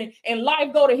life and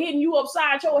life go to hitting you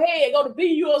upside your head, go to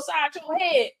beating you upside your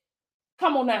head.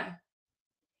 Come on now.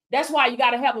 That's why you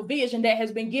got to have a vision that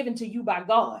has been given to you by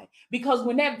God. Because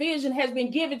when that vision has been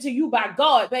given to you by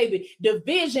God, baby, the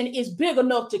vision is big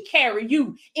enough to carry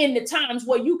you in the times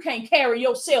where you can't carry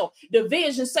yourself. The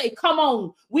vision say, come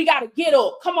on, we got to get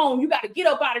up. Come on, you got to get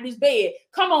up out of this bed.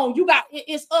 Come on,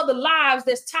 it's other lives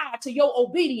that's tied to your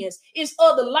obedience. It's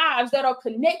other lives that are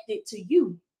connected to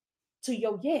you, to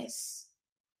your yes.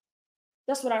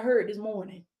 That's what I heard this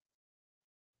morning.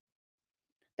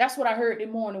 That's what I heard this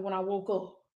morning when I woke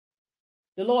up.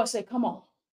 The Lord said, come on.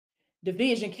 The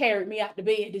vision carried me out the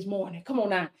bed this morning. Come on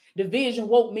now. The vision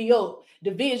woke me up.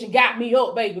 The vision got me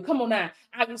up, baby. Come on now.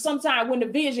 Sometimes when the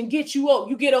vision gets you up,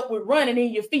 you get up with running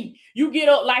in your feet. You get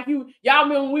up like y'all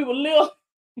remember when we were little.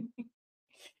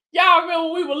 Y'all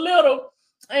remember when we were little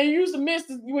and you used to miss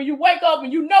when you wake up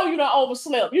and you know you done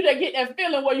overslept. You just get that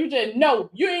feeling where you just know.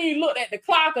 You ain't looked at the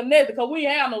clock or nothing because we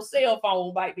ain't have no cell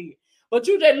phone back then. But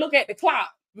you just look at the clock.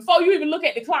 Before you even look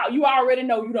at the clock, you already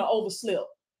know you done overslept.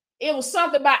 It was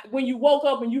something about when you woke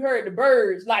up and you heard the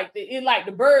birds, like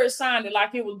the birds sounded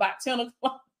like it was about 10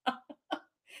 o'clock.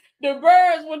 The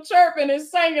birds were chirping and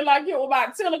singing like it was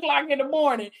about 10 o'clock in the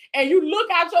morning. And you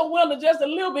look out your window just a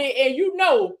little bit and you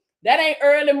know that ain't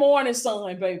early morning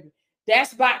sun, baby.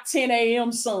 That's about 10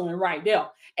 a.m. sun right there.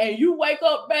 And you wake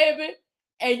up, baby,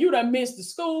 and you done missed the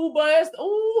school bus.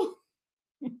 Ooh.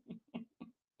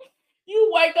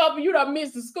 You wake up and you done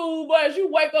missed the school bus. You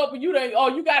wake up and you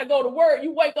got to go to work.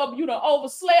 You wake up and you done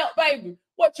overslept, baby.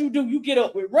 What you do? You get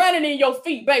up with running in your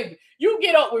feet, baby. You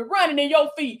get up with running in your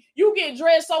feet. You get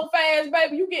dressed so fast,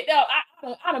 baby. You get there.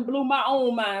 I done blew my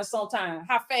own mind sometimes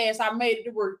how fast I made it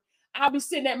to work. I'll be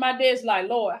sitting at my desk like,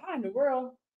 Lord, how in the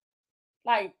world?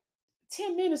 Like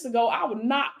 10 minutes ago, I was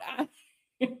not.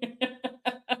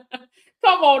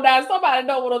 Come on now. Somebody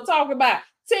know what I'm talking about.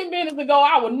 10 minutes ago,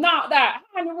 I was knocked out.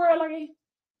 How in the world? Like,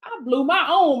 I blew my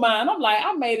own mind. I'm like,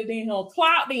 I made it in here,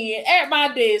 clocked in at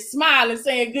my desk, smiling,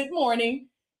 saying good morning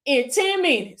in 10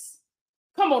 minutes.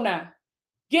 Come on now.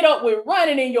 Get up with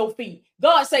running in your feet.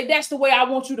 God say, that's the way I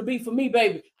want you to be for me,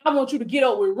 baby. I want you to get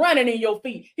up with running in your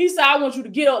feet. He said, I want you to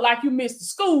get up like you missed the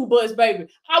school bus, baby.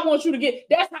 I want you to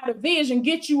that's how the vision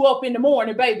gets you up in the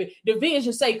morning, baby. The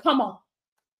vision say, come on.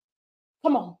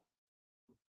 Come on.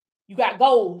 You got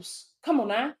goals. Come on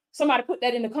now. Somebody put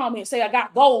that in the comments. Say, I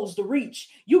got goals to reach.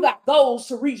 You got goals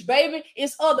to reach, baby.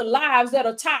 It's other lives that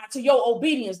are tied to your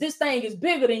obedience. This thing is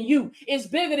bigger than you. It's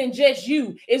bigger than just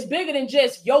you. It's bigger than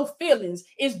just your feelings.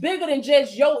 It's bigger than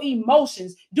just your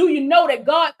emotions. Do you know that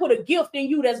God put a gift in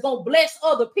you that's going to bless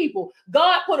other people?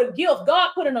 God put a gift.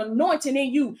 God put an anointing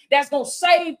in you that's going to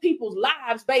save people's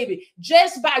lives, baby,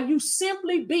 just by you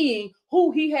simply being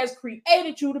who he has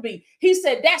created you to be. He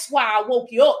said, that's why I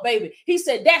woke you up, baby. He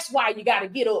said, that's why you got to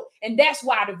get up. And that's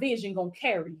why the vision going to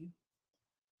carry you.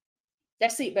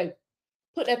 That's it, baby.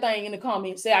 Put that thing in the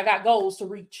comments. Say, I got goals to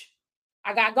reach.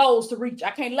 I got goals to reach.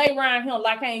 I can't lay around here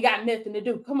like I ain't got nothing to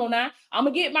do. Come on now. I'm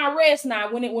going to get my rest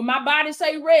now. When my body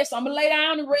say rest, I'm going to lay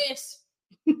down and rest.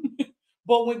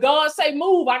 But when God say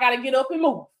move, I got to get up and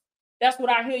move. That's what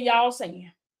I hear y'all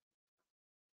saying.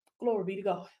 Glory be to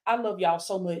God. I love y'all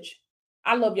so much.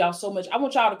 I love y'all so much. I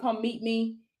want y'all to come meet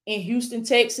me in Houston,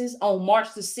 Texas on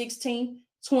March the 16th,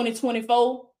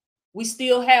 2024. We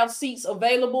still have seats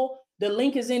available. The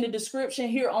link is in the description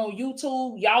here on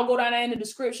YouTube. Y'all go down there in the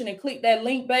description and click that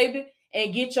link, baby,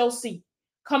 and get your seat.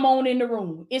 Come on in the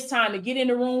room. It's time to get in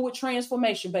the room with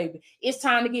transformation, baby. It's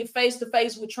time to get face to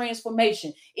face with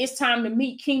transformation. It's time to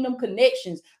meet kingdom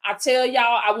connections. I tell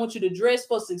y'all, I want you to dress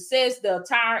for success. The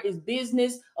attire is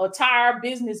business attire,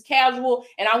 business casual.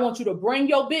 And I want you to bring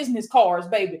your business cards,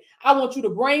 baby. I want you to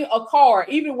bring a card,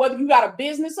 even whether you got a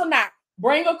business or not.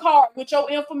 Bring a card with your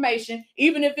information,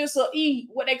 even if it's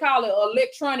what they call it,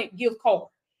 electronic gift card.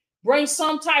 Bring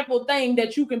some type of thing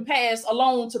that you can pass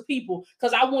along to people,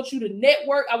 because I want you to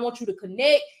network. I want you to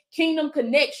connect, kingdom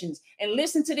connections. And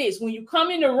listen to this. When you come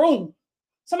in the room,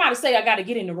 somebody say, I got to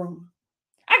get in the room.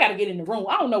 I got to get in the room.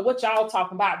 I don't know what y'all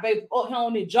talking about, baby.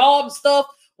 On the job stuff,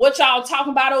 what y'all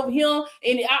talking about over here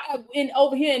and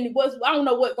over here. And I don't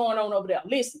know what's going on over there.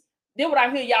 Listen, this what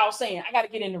I hear y'all saying. I got to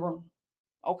get in the room.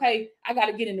 Okay. I got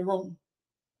to get in the room.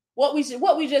 What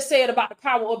we just said about the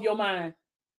power of your mind.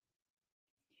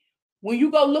 When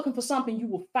you go looking for something, you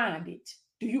will find it.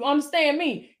 Do you understand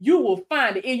me? You will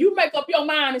find it. And you make up your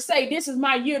mind and say, this is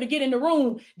my year to get in the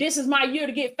room. This is my year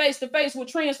to get face to face with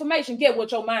transformation. Get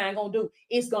what your mind going to do.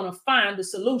 It's going to find the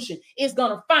solution. It's going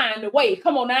to find the way.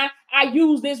 Come on now. I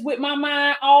use this with my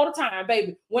mind all the time,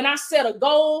 baby. When I set a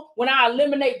goal, when I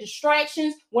eliminate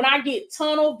distractions, when I get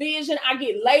tunnel vision, I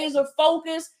get laser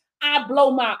focus, I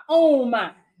blow my own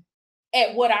mind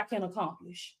at what I can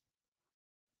accomplish.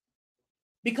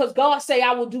 Because God say,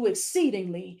 I will do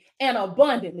exceedingly and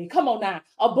abundantly. Come on now.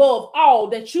 Above all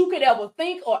that you could ever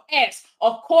think or ask,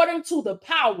 according to the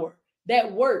power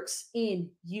that works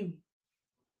in you.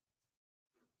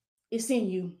 It's in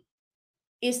you.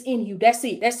 It's in you. That's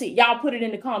it. That's it. Y'all put it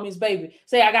in the comments, baby.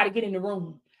 Say, I got to get in the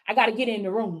room. I got to get in the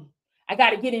room. I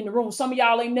got to get in the room. Some of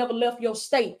y'all ain't never left your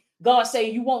state. God say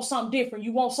you want something different.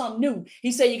 You want something new.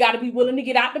 He said you got to be willing to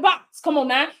get out the box. Come on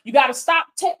now. You got to stop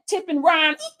tipping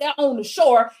Ryan up there on the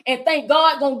shore and think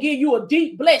God going to give you a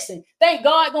deep blessing. Thank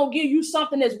God going to give you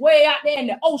something that's way out there in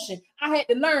the ocean. I had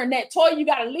to learn that. Toy, you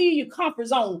got to leave your comfort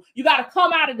zone. You got to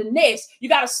come out of the nest. You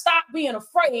got to stop being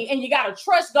afraid and you got to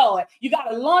trust God. You got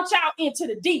to launch out into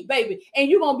the deep, baby. And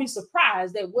you're going to be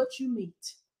surprised at what you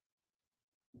meet.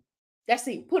 That's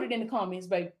it. Put it in the comments,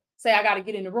 baby. Say, I got to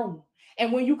get in the room.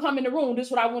 And when you come in the room, this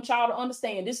is what I want y'all to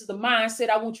understand. This is the mindset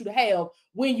I want you to have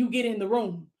when you get in the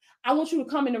room. I want you to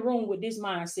come in the room with this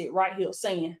mindset right here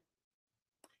saying,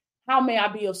 how may I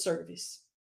be of service?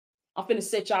 I'm finna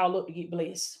set y'all up to get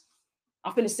blessed.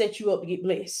 I'm finna set you up to get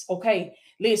blessed. Okay,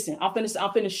 listen, I'm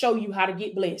finna show you how to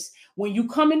get blessed. When you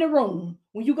come in the room,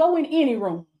 when you go in any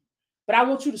room, but I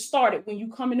want you to start it when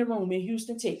you come in the room in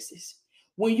Houston, Texas.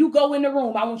 When you go in the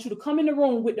room, I want you to come in the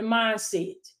room with the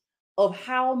mindset of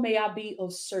how may I be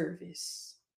of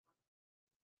service?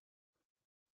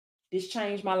 This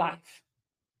changed my life.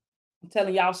 I'm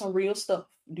telling y'all some real stuff.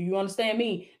 Do you understand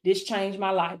me? This changed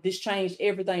my life. This changed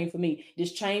everything for me.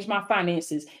 This changed my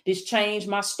finances. This changed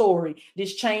my story.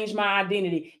 This changed my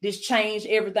identity. This changed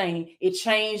everything. It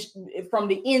changed from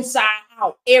the inside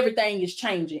out. Everything is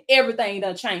changing. Everything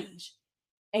done changed.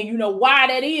 And you know why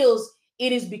that is?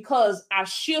 It is because I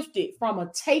shifted from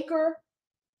a taker.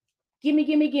 Gimme,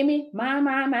 gimme, gimme,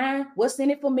 mine, what's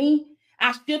in it for me?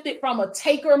 I shifted from a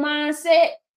taker mindset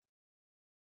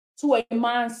to a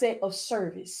mindset of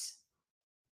service.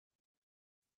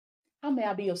 How may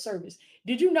I be of service?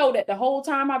 Did you know that the whole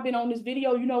time I've been on this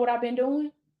video, you know what I've been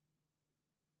doing?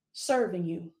 Serving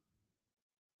you.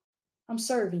 I'm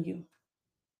serving you.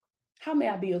 How may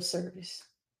I be of service?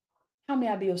 How may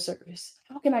I be of service?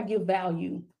 How can I give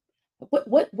value?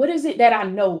 What is it that I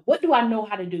know? What do I know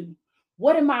how to do?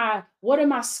 What am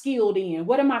I skilled in?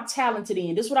 What am I talented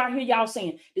in? This is what I hear y'all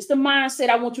saying. It's the mindset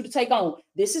I want you to take on.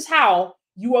 This is how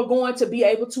you are going to be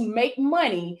able to make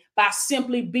money by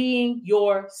simply being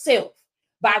yourself,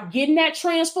 by getting that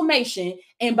transformation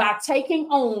and by taking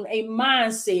on a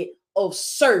mindset of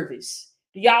service.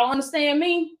 Do y'all understand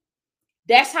me?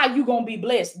 That's how you're going to be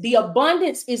blessed. The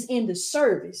abundance is in the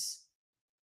service.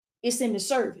 It's in the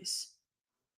service.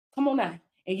 Come on now.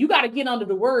 And you got to get under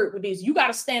the word with this. You got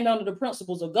to stand under the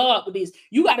principles of God with this.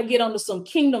 You got to get under some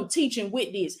kingdom teaching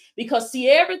with this. Because see,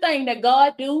 everything that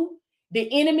God do, the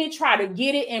enemy try to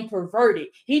get it and pervert it.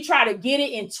 He try to get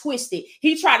it and twist it.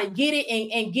 He try to get it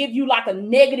and give you like a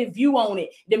negative view on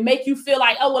it to make you feel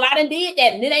like, oh, well, I done did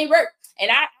that and it ain't work. And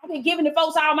I've been giving the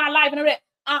folks all my life and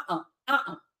all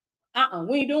that.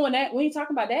 We ain't doing that. We ain't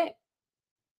talking about that.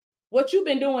 What you've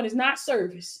been doing is not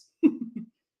service.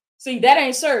 See, that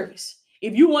ain't service.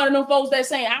 If you one of them folks that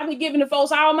saying, I've been giving the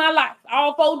folks all my life,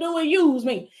 all folks do is use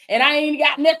me, and I ain't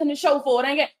got nothing to show for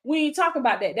it. We ain't talking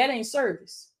about that. That ain't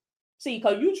service. See,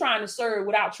 because you trying to serve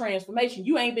without transformation.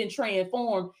 You ain't been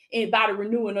transformed by the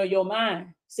renewing of your mind.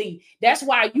 See, that's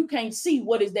why you can't see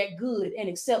what is that good and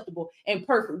acceptable and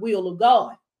perfect will of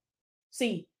God.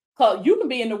 See, because you can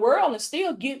be in the world and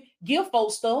still give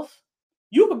folks stuff.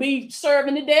 You could be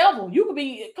serving the devil. You could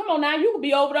be, come on now, you could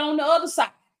be over there on the other side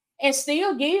and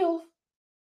still give.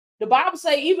 The Bible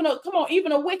say even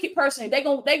a wicked person, they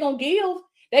gonna give.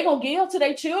 They gonna give to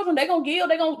their children. They gonna give.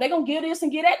 They gonna give this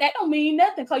and give that. That don't mean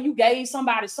nothing because you gave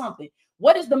somebody something.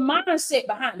 What is the mindset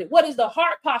behind it? What is the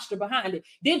heart posture behind it?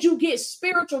 Did you get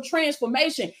spiritual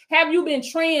transformation? Have you been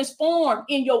transformed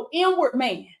in your inward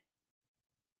man?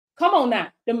 Come on now.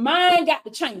 The mind got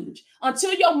to change.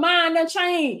 Until your mind doesn't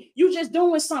change, you just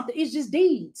doing something. It's just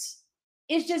deeds.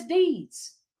 It's just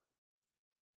deeds.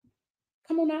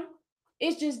 Come on now.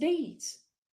 It's just deeds.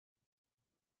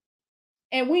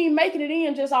 And we ain't making it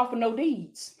in just off of no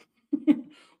deeds.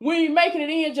 We ain't making it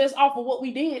in just off of what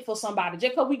we did for somebody.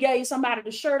 Just because we gave somebody the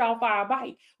shirt off our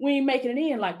bike. We ain't making it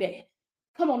in like that.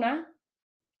 Come on now.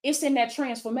 It's in that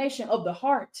transformation of the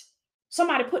heart.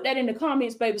 Somebody put that in the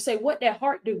comments, baby. Say what that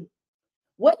heart do.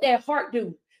 What that heart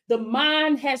do. The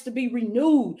mind has to be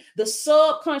renewed. The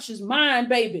subconscious mind,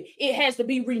 baby, it has to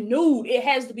be renewed. It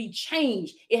has to be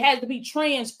changed. It has to be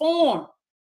transformed.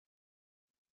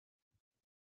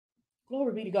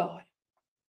 Glory be to God.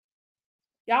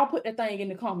 Y'all put that thing in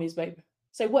the comments, baby.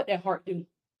 Say what that heart do.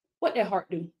 What that heart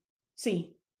do.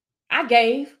 See, I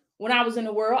gave when I was in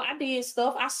the world. I did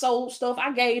stuff. I sold stuff.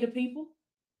 I gave to people.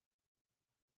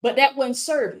 But that wasn't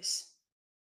service.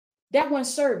 That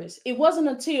wasn't service. It wasn't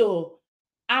until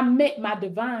I met my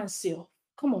divine self.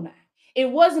 Come on now. It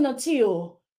wasn't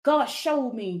until God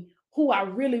showed me who I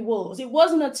really was. It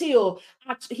wasn't until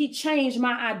he changed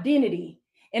my identity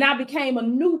and I became a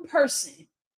new person.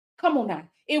 Come on now.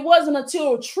 It wasn't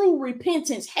until true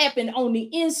repentance happened on the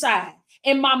inside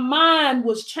and my mind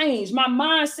was changed. My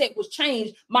mindset was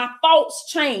changed. My thoughts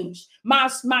changed. My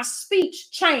speech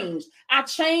changed. I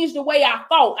changed the way I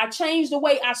thought. I changed the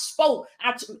way I spoke.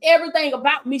 Everything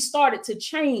about me started to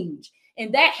change.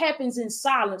 And that happens in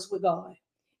silence with God.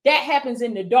 That happens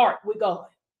in the dark with God.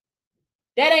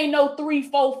 That ain't no 3,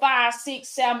 4, 5, 6,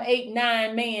 7, 8,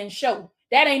 9 man show.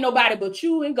 That ain't nobody but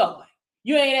you and God.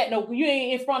 You ain't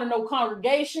in front of no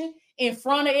congregation, in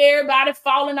front of everybody,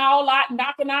 falling all out,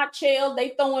 knocking out chairs. They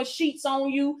throwing sheets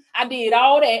on you. I did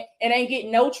all that and ain't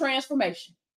getting no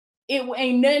transformation. It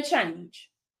ain't nothing change.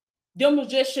 Them was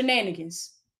just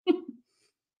shenanigans.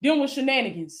 Them was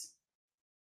shenanigans.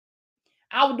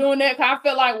 I was doing that because I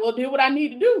felt like, well, did what I need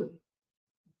to do.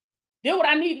 Did what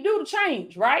I need to do to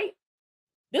change, right?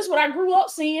 This is what I grew up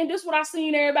seeing. This is what I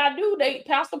seen everybody do. They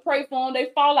pastor pray for them.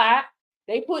 They fall out.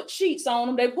 They put sheets on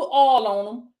them. They put oil on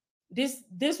them.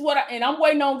 This what and I'm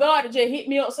waiting on God to just hit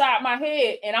me upside my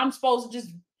head. And I'm supposed to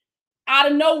just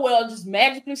out of nowhere just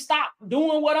magically stop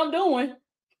doing what I'm doing.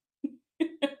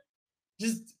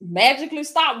 Just magically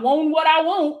stop wanting what I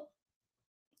want.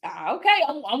 Okay,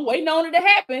 I'm waiting on it to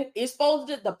happen. It's supposed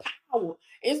to the power.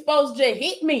 It's supposed to just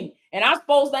hit me. And I'm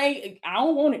supposed to I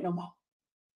don't want it no more.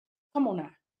 Come on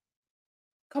now.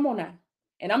 Come on now.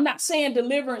 And I'm not saying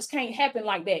deliverance can't happen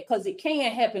like that, because it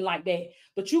can happen like that.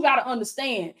 But you got to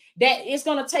understand that it's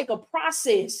going to take a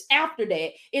process after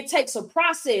that. It takes a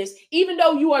process, even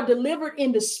though you are delivered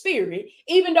in the spirit,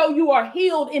 even though you are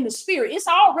healed in the spirit, it's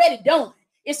already done.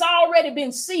 It's already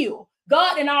been sealed.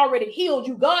 God and already healed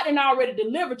you. God and already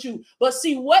delivered you. But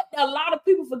see, what a lot of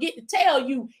people forget to tell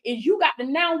you is you got to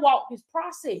now walk this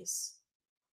process.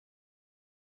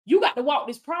 You got to walk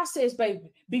this process, baby,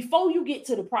 before you get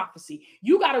to the prophecy.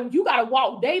 You gotta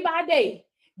walk day by day.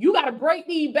 You gotta break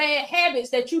these bad habits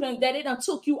that it done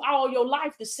took you all your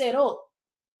life to set up.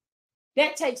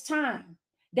 That takes time.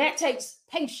 That takes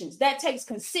patience. That takes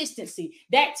consistency.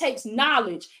 That takes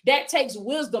knowledge. That takes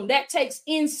wisdom. That takes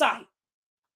insight.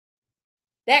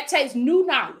 That takes new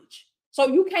knowledge. So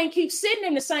you can't keep sitting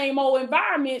in the same old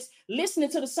environments, listening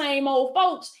to the same old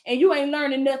folks, and you ain't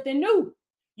learning nothing new.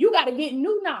 You got to get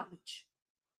new knowledge.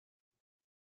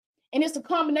 And it's a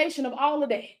combination of all of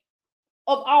that.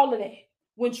 Of all of that.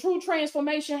 When true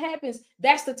transformation happens,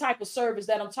 that's the type of service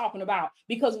that I'm talking about.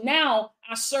 Because now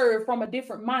I serve from a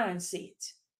different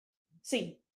mindset.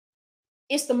 See,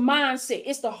 it's the mindset.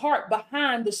 It's the heart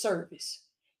behind the service.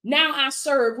 Now I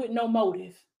serve with no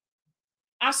motive.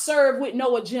 I serve with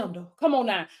no agenda. Come on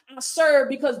now. I serve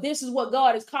because this is what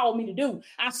God has called me to do.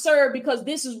 I serve because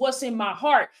this is what's in my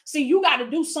heart. See, you got to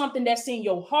do something that's in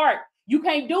your heart. You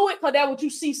can't do it because that's what you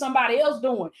see somebody else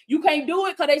doing. You can't do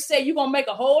it because they say you're going to make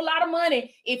a whole lot of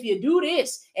money if you do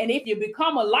this. And if you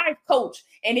become a life coach,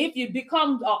 and if you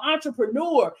become an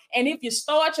entrepreneur, and if you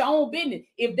start your own business,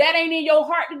 if that ain't in your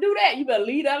heart to do that, you better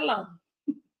leave that alone.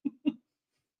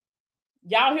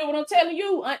 Y'all hear what I'm telling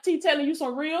you? Auntie telling you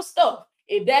some real stuff.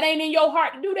 If that ain't in your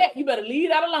heart to do that, you better leave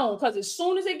that alone. Because as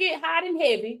soon as it get hot and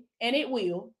heavy, and it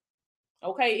will,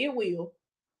 okay, it will.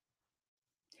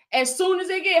 As soon as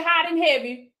it get hot and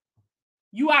heavy,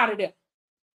 you out of there.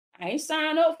 I ain't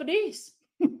signed up for this.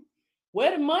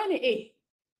 Where the money is?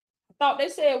 I thought they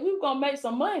said we were going to make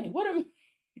some money.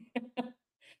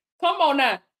 Come on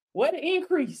now. Where the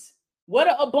increase? What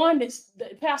the abundance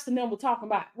that Pastor and them were talking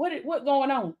about? What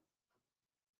going on?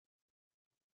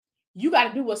 You got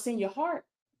to do what's in your heart.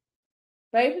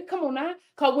 Baby, come on now.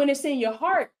 Because when it's in your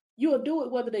heart, you'll do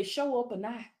it whether they show up or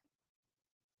not.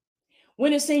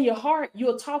 When it's in your heart,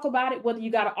 you'll talk about it whether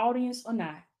you got an audience or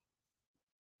not.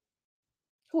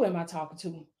 Who am I talking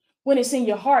to? When it's in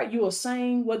your heart, you will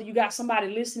sing whether you got somebody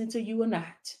listening to you or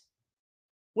not.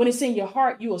 When it's in your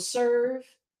heart, you will serve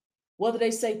whether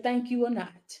they say thank you or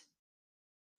not.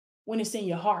 When it's in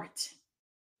your heart.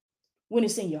 When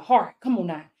it's in your heart. Come on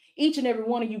now. Each and every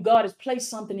one of you, God has placed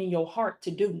something in your heart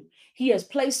to do. He has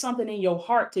placed something in your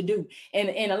heart to do. And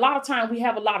a lot of times we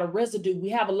have a lot of residue. We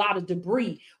have a lot of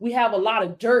debris. We have a lot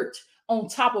of dirt on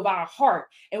top of our heart.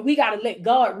 And we got to let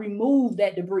God remove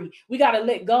that debris. We got to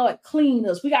let God clean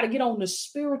us. We got to get on the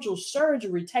spiritual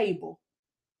surgery table.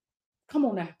 Come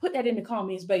on now. Put that in the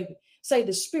comments, baby. Say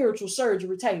the spiritual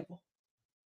surgery table.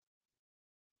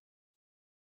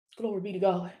 Glory be to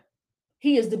God.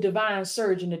 He is the divine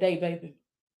surgeon today, baby.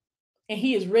 And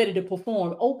he is ready to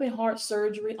perform open heart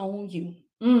surgery on you.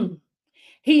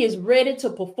 He is ready to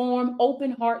perform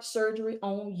open heart surgery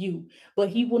on you. But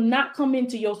he will not come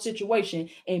into your situation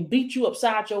and beat you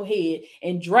upside your head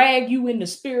and drag you in the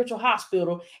spiritual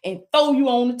hospital and throw you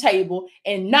on the table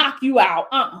and knock you out.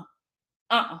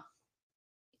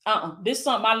 This is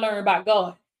something I learned about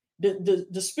God.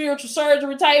 The spiritual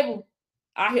surgery table.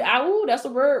 Ooh, that's a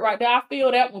word right there. I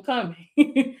feel that one coming.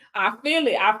 I feel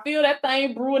it. I feel that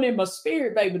thing brewing in my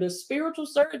spirit, baby. The spiritual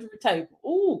surgery table.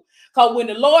 Ooh, because when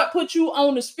the Lord put you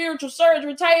on the spiritual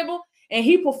surgery table and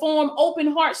he performed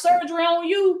open heart surgery on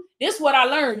you, this is what I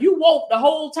learned. You woke the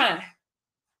whole time.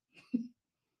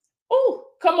 Ooh,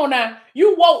 come on now.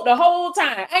 You woke the whole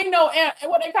time. Ain't no,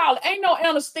 what they call it, ain't no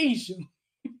anesthesia.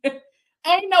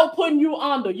 Ain't no putting you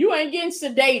under. You ain't getting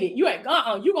sedated. You ain't,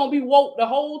 you gonna be woke the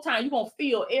whole time. You gonna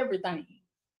feel everything.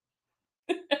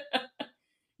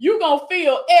 You gonna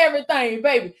feel everything,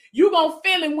 baby. You gonna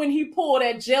feel him when he pull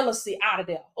that jealousy out of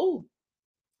there. Ooh,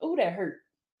 that hurt.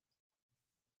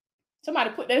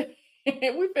 Somebody put that,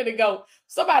 we finna go.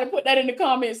 Somebody put that in the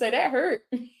comments, say that hurt.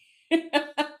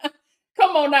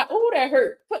 Come on now. Ooh, that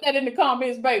hurt. Put that in the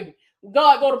comments, baby.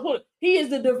 God go to put it. He is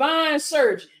the divine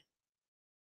surgeon.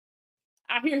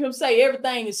 I hear him say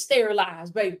everything is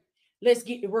sterilized, baby. Let's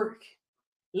get to work.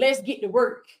 Let's get to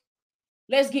work.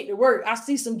 Let's get to work. I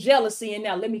see some jealousy in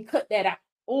there. Let me cut that out.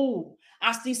 Oh,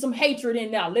 I see some hatred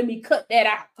in there. Let me cut that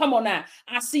out. Come on now.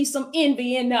 I see some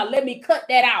envy in there. Let me cut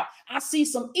that out. I see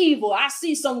some evil. I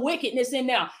see some wickedness in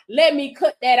there. Let me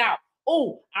cut that out.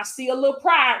 Oh, I see a little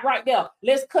pride right there.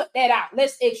 Let's cut that out.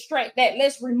 Let's extract that.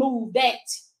 Let's remove that.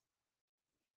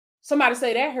 Somebody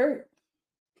say that hurt.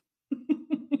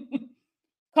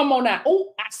 Come on now.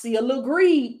 Oh, I see a little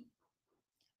greed.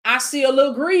 I see a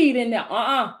little greed in there.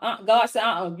 God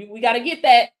said, we got to get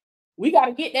that. We got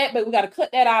to get that, but we got to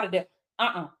cut that out of there.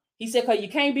 He said, because you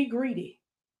can't be greedy.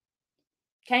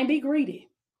 Can't be greedy.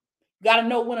 You got to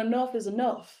know when enough is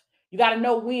enough. You got to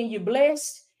know when you're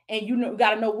blessed, and you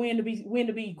got to know when to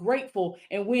be grateful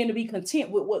and when to be content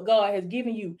with what God has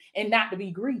given you and not to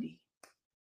be greedy.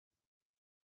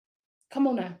 Come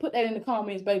on now. Put that in the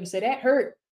comments, baby. Say that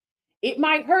hurt. It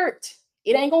might hurt.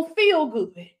 It ain't going to feel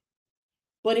good,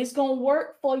 but it's going to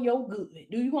work for your good.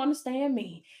 Do you understand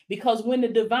me? Because when the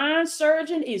divine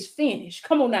surgeon is finished,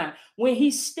 come on now, when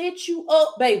he stitch you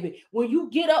up, baby, when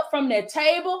you get up from that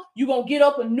table, you're going to get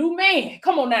up a new man.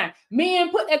 Come on now.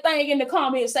 Men, put that thing in the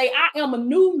comments. Say, I am a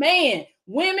new man.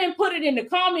 Women, put it in the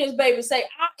comments, baby. Say,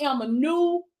 I am a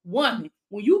new woman.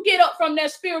 When you get up from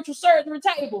that spiritual surgery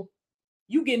table,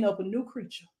 you getting up a new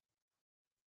creature.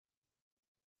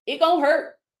 It going to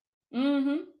hurt.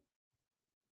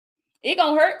 It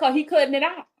gonna hurt because he cutting it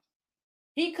out.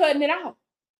 He cutting it out.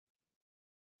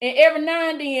 And every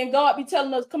now and then, God be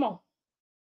telling us, come on.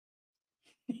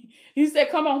 He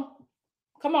said, come on.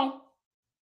 Come on.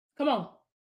 Come on.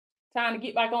 Time to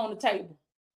get back on the table.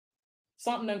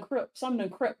 Something done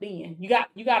crept in. You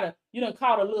done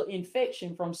caught a little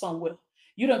infection from somewhere.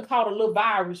 You done caught a little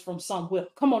virus from somewhere.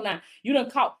 Come on now. You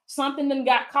done caught something that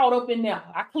got caught up in there.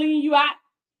 I clean you out.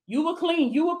 You were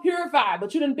clean. You were purified,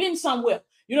 but you done been somewhere.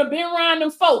 You done been around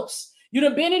them folks. You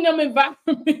done been in them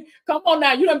environments. Come on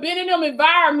now. You done been in them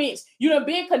environments. You done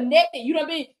been connected.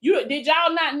 Did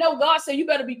y'all not know God said you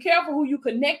better be careful who you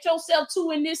connect yourself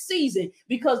to in this season,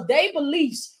 because they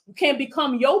beliefs can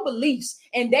become your beliefs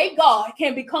and they God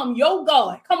can become your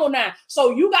God. Come on now.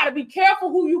 So you got to be careful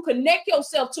who you connect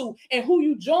yourself to and who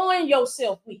you join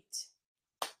yourself with.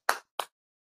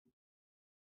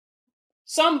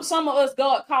 Some of us,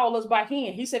 God called us by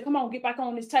hand. He said, come on, get back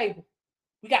on this table.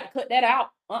 We got to cut that out.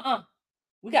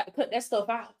 We got to cut that stuff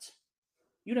out.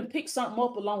 You done pick something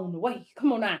up along the way.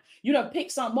 Come on now. You done pick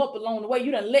something up along the way.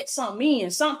 You done let something in.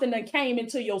 Something that came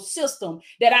into your system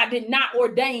that I did not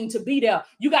ordain to be there.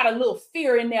 You got a little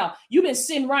fear in there. You've been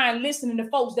sitting around listening to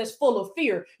folks that's full of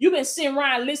fear. You've been sitting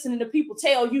around listening to people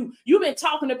tell you. You've been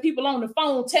talking to people on the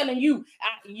phone telling you,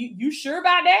 you sure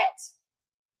about that?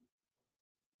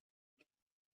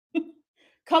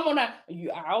 Come on now.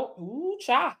 You out. Ooh,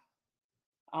 child.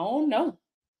 I don't know.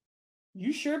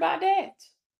 You sure about that?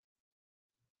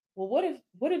 Well,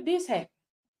 what if this happened?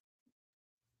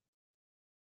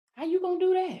 How you gonna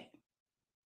do that?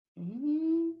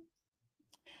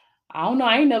 I don't know.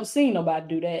 I ain't never seen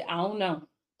nobody do that. I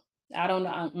don't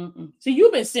know. See,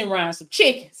 you've been sitting around some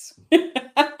chickens.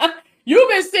 You've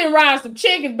been sitting around some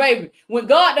chickens, baby. When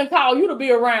God done called you to be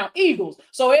around eagles.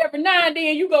 So every now and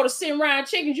then you go to sit around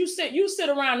chickens. You sit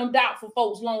around them doubtful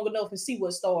folks long enough and see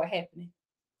what started happening.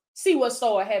 See what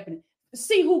started happening.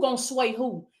 See who gonna sway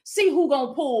who. See who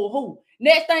gonna pull who.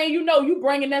 Next thing you know, you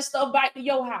bringing that stuff back to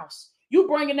your house. You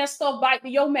bringing that stuff back to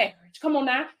your marriage. Come on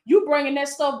now. You bringing that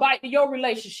stuff back to your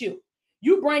relationship.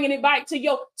 You bringing it back to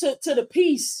the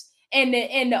peace and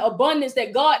the abundance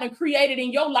that God done created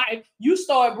in your life. You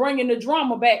start bringing the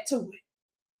drama back to it.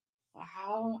 I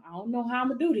don't know how I'm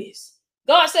gonna do this.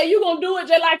 God said you're gonna do it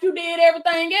just like you did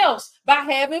everything else, by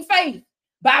having faith.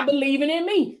 by believing in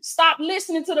me. Stop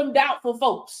listening to them doubtful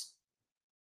folks.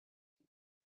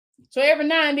 So every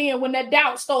now and then when that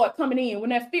doubt started coming in, when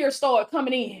that fear started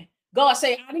coming in, God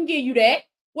say, I didn't give you that.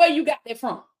 Where you got that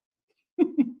from?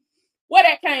 Where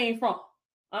that came from?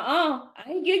 I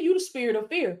ain't give you the spirit of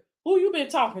fear. Who you been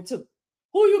talking to?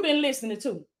 Who you been listening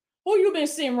to? Who you been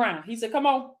sitting around? He said, come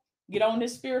on, get on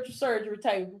this spiritual surgery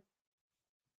table.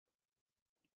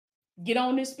 Get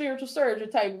on this spiritual surgery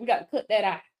table. We got to cut that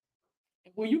out.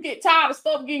 When you get tired of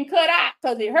stuff getting cut out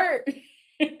because it hurt,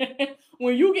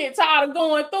 when you get tired of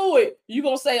going through it, you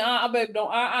going to say, baby,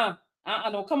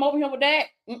 don't come over here with that.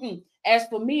 As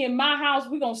for me and my house,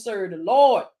 we're going to serve the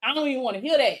Lord. I don't even want to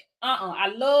hear that.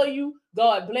 I love you.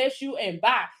 God bless you. And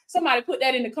bye. Somebody put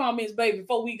that in the comments, baby,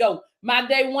 before we go. My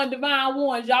day one divine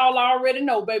ones, y'all already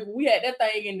know, baby. We had that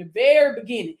thing in the very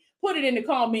beginning. Put it in the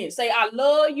comments. Say, I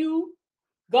love you.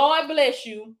 God bless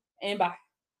you. And bye.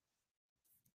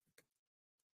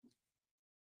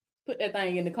 Put that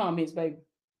thing in the comments, baby.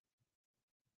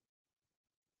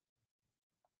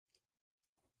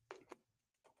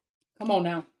 Come on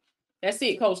now. That's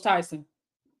it, Coach Tyson.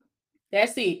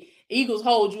 That's it. Eagles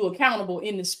hold you accountable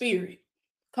in the spirit.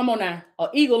 Come on now. An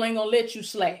eagle ain't going to let you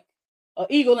slack. An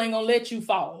eagle ain't going to let you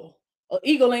fall. An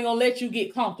eagle ain't going to let you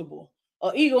get comfortable.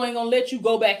 An eagle ain't going to let you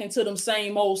go back into them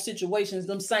same old situations,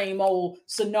 them same old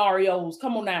scenarios.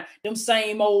 Come on now. Them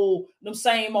same old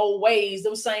ways,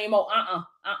 them same old,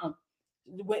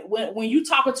 When you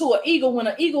talking to an eagle, when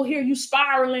an eagle hear you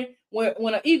spiraling,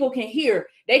 when an eagle can hear,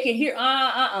 they can hear,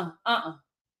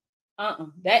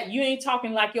 that you ain't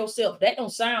talking like yourself. That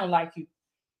don't sound like you.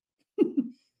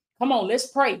 Come on, let's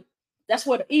pray. That's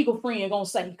what the eagle friend gonna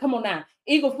say. Come on now.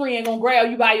 Eagle friend gonna grab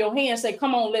you by your hand and say,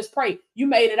 come on, let's pray. You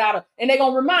made it out of, and they're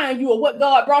gonna remind you of what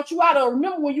God brought you out of.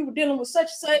 Remember when you were dealing with such and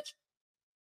such,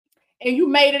 and you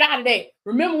made it out of that.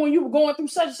 Remember when you were going through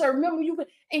such and such. Remember when you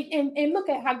and look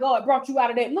at how God brought you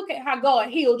out of that. Look at how God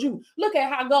healed you. Look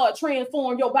at how God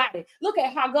transformed your body. Look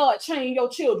at how God changed your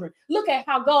children. Look at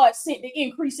how God sent the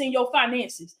increase in your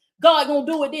finances. God gonna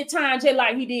do it this time just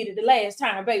like he did it the last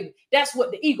time, baby. That's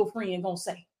what the eagle friend gonna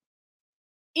say.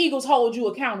 Eagles hold you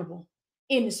accountable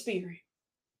in the spirit.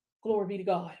 Glory be to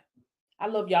God. I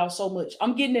love y'all so much.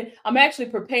 I'm actually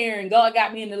preparing. God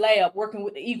got me in the lab working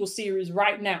with the Eagle series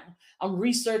right now. I'm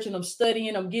researching, I'm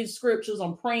studying, I'm getting scriptures,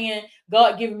 I'm praying.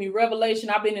 God giving me revelation.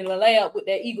 I've been in the lab with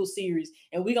that Eagle series,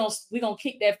 and we're gonna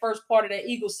kick that first part of that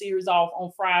Eagle series off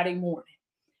on Friday morning.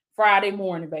 Friday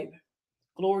morning, baby.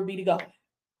 Glory be to God.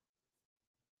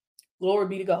 Glory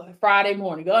be to God. Friday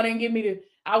morning. God didn't give me the.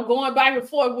 I was going back and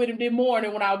forth with him this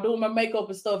morning when I was doing my makeup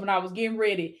and stuff, and I was getting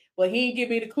ready, but he didn't give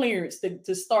me the clearance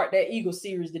to start that Eagle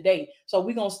series today. So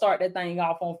we're going to start that thing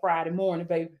off on Friday morning,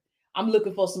 baby. I'm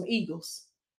looking for some eagles.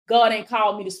 God ain't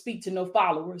called me to speak to no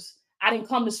followers. I didn't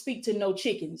come to speak to no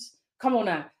chickens. Come on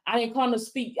now. I didn't come to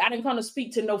speak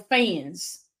to no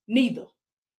fans, neither.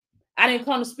 I didn't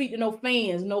come to speak to no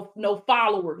fans, no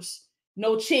followers,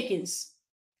 no chickens.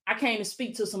 I came to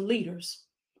speak to some leaders.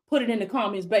 Put it in the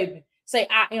comments, baby. Say,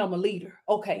 I am a leader.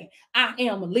 Okay, I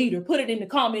am a leader. Put it in the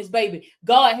comments, baby.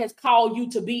 God has called you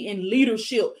to be in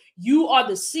leadership. You are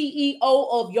the CEO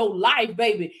of your life,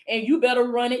 baby, and you better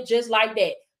run it just like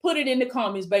that. Put it in the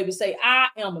comments, baby. Say, I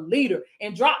am a leader,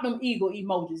 and drop them eagle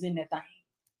emojis in that thing.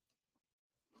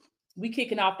 We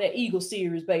kicking off that Eagle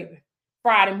series, baby.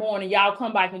 Friday morning, y'all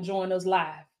come back and join us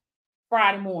live.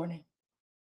 Friday morning.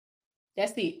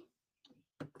 That's it.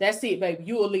 That's it, baby.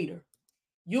 You a leader.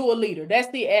 You a leader. That's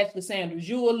the Ashley Sanders.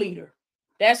 You a leader.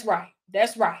 That's right.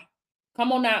 That's right.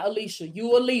 Come on now, Alicia.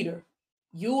 You a leader.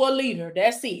 You a leader.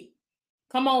 That's it.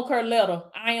 Come on, Carletta.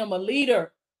 I am a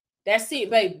leader. That's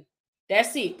it, baby.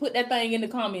 That's it. Put that thing in the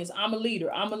comments. I'm a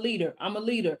leader. I'm a leader. I'm a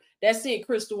leader. That's it,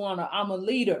 Crystal Warner. I'm a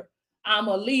leader. I'm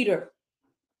a leader.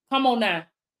 Come on now.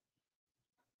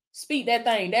 Speak that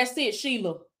thing. That's it,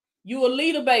 Sheila. You a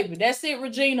leader, baby. That's it,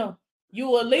 Regina.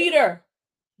 You a leader.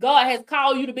 God has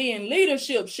called you to be in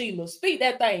leadership, Sheila. Speak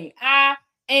that thing. I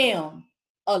am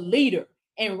a leader.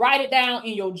 And write it down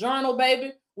in your journal,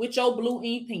 baby, with your blue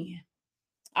ink pen.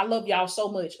 I love y'all so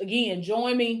much. Again,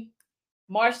 join me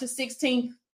March the 16th.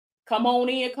 Come on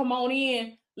in. Come on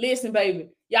in. Listen, baby.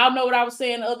 Y'all know what I was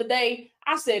saying the other day?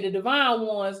 I said the divine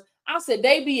ones, I said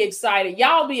they be excited.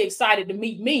 Y'all be excited to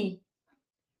meet me.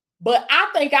 But I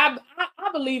think I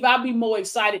believe I'll be more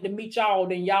excited to meet y'all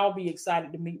than y'all be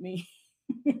excited to meet me.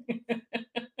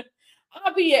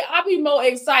 I'll be more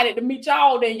excited to meet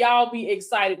y'all than y'all be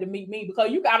excited to meet me,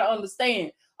 because you got to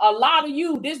understand, a lot of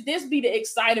you, this be the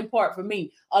exciting part for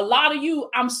me. A lot of you,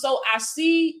 all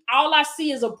I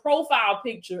see is a profile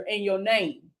picture and your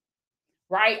name,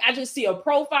 right? I just see a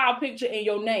profile picture and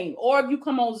your name. Or if you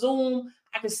come on Zoom,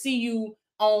 I can see you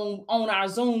on our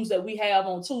Zooms that we have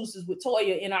on Tuesdays with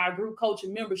Toya in our group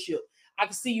coaching membership. I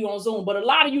can see you on Zoom, but a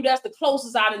lot of you, that's the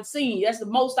closest I done seen. That's the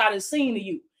most I done seen of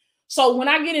you. So when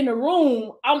I get in the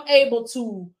room, I'm able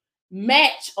to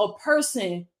match a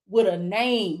person with a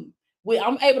name.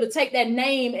 I'm able to take that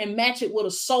name and match it with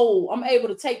a soul. I'm able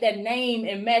to take that name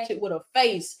and match it with a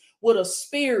face, with a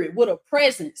spirit, with a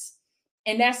presence.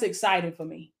 And that's exciting for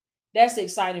me. That's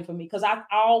exciting for me because I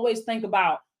always think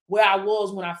about where I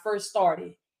was when I first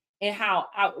started and how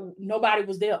nobody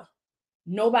was there.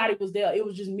 Nobody was there. It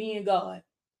was just me and God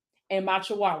and my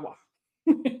chihuahua.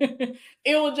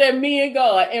 It was just me and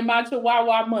God and my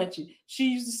chihuahua Munchie.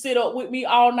 She used to sit up with me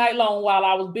all night long while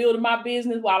I was building my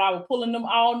business, while I was pulling them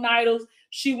all-nighters.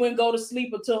 She wouldn't go to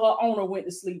sleep until her owner went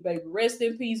to sleep, baby. Rest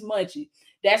in peace, Munchie.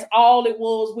 That's all it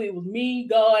was. It was me,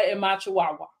 God, and my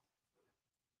chihuahua.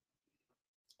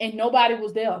 And nobody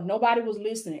was there. Nobody was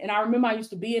listening. And I remember I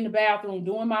used to be in the bathroom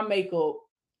doing my makeup,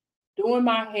 doing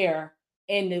my hair,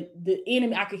 and the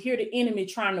enemy, I could hear the enemy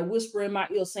trying to whisper in my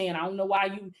ear saying, I don't know why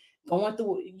you going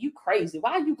through, you crazy.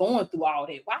 Why are you going through all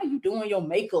that? Why are you doing your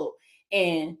makeup?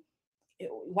 And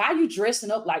why are you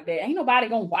dressing up like that? Ain't nobody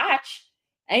gonna watch.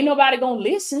 Ain't nobody gonna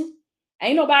listen.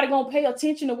 Ain't nobody gonna pay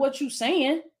attention to what you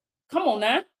saying. Come on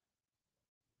now.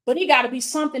 But it got to be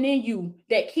something in you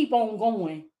that keep on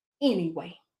going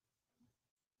anyway.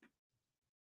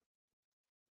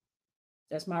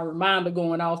 That's my reminder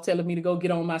going off telling me to go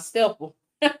get on my stepper.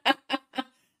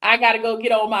 I got to go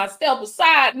get on my stepper.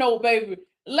 Side note, baby.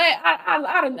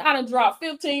 I done dropped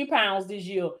 15 pounds this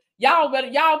year.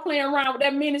 Y'all playing around with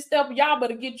that mini stepper. Y'all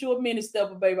better get you a mini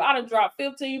stepper, baby. I done dropped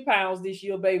 15 pounds this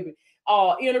year, baby.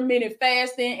 Intermittent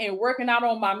fasting and working out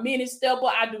on my mini stepper.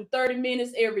 I do 30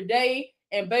 minutes every day.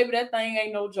 And baby, that thing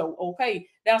ain't no joke. Okay.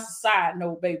 That's a side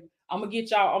note, baby. I'm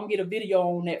gonna get a video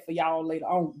on that for y'all later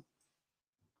on.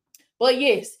 But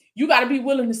yes, you got to be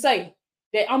willing to say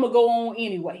that I'm going to go on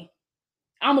anyway.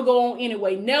 I'm going to go on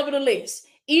anyway. Nevertheless,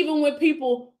 even when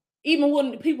people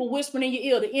whispering in your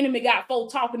ear, the enemy got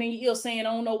folk talking in your ear saying, I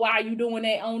don't know why you doing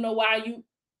that. I don't know why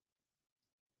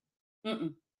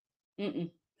you.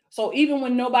 So even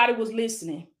when nobody was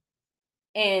listening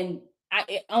and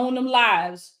on them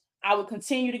lives, I would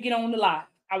continue to get on the live.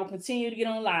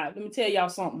 Let me tell y'all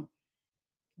something.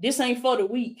 This ain't for the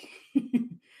weak.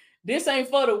 This ain't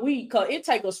for the weak, because it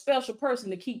take a special person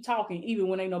to keep talking even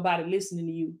when ain't nobody listening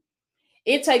to you.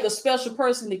 It take a special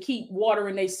person to keep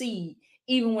watering their seed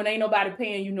even when ain't nobody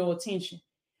paying you no attention.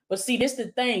 But see, this is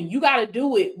the thing. You got to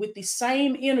do it with the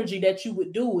same energy that you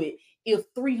would do it if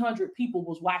 300 people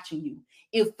was watching you,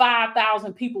 if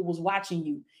 5,000 people was watching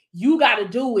you. You got to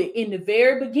do it in the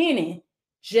very beginning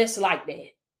just like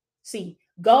that. See,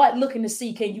 God looking to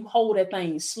see, can you hold that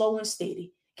thing slow and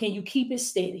steady? Can you keep it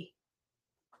steady?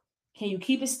 Can you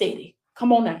keep it steady?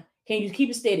 Come on now. Can you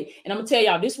keep it steady? And I'm going to tell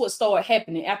y'all, this is what started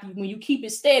happening. After when you keep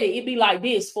it steady, it be like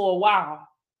this for a while.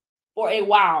 For a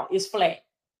while, it's flat.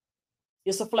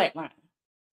 It's a flat line.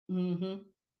 You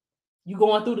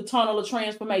going through the tunnel of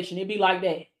transformation. It be like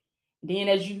that. Then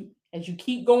as you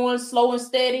keep going slow and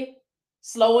steady.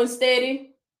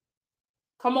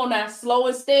 Come on now, slow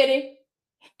and steady.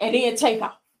 And then take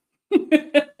off.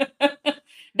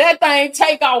 That thing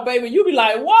take off, baby. You be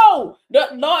like, whoa. The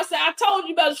Lord said, I told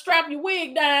you better strap your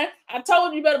wig down. I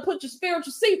told you better put your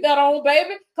spiritual seatbelt on,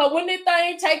 baby. Because when this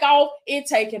thing take off, it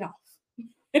taking off.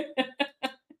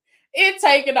 It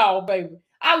taking off, baby.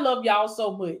 I love y'all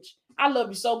so much. I love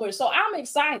you so much. So I'm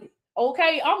excited.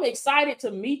 Okay. I'm excited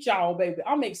to meet y'all, baby.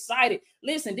 I'm excited.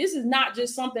 Listen, this is not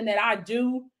just something that I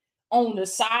do on the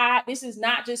side. This is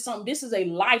not just something. This is a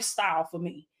lifestyle for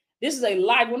me. This is a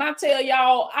life. When I tell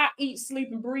y'all, I eat,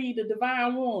 sleep, and breathe the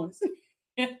divine ones.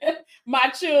 My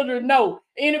children know.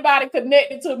 Anybody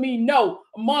connected to me know.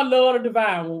 My love the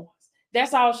divine ones.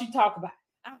 That's all she talk about.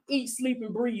 I eat, sleep,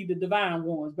 and breathe the divine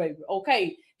ones, baby.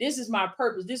 Okay, this is my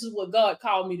purpose. This is what God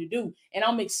called me to do. And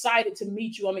I'm excited to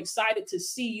meet you. I'm excited to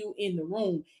see you in the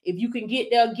room. If you can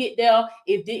get there, get there.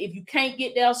 If you can't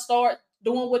get there, start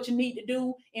doing what you need to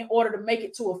do in order to make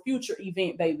it to a future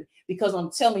event, baby. Because I'm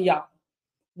telling y'all,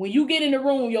 when you get in the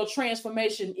room, your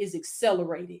transformation is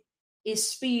accelerated. It's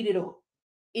speeded up.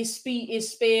 It's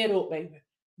sped up, baby.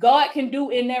 God can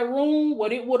do in that room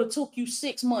what it would have took you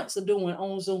 6 months of doing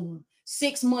on Zoom,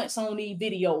 6 months on these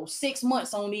videos, 6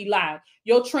 months on these live.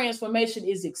 Your transformation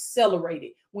is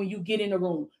accelerated when you get in the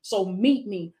room. So meet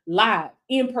me live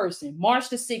in person, March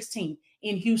the 16th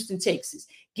in Houston, Texas.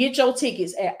 Get your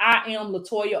tickets at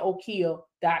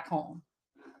IamLatoyaOkeia.com.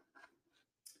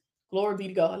 Glory be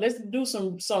to God. Let's do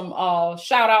some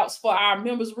shout outs for our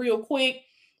members real quick.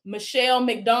 Michelle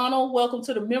McDonald, welcome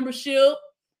to the membership.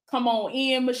 Come on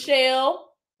in,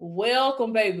 Michelle.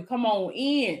 Welcome, baby. Come on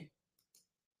in.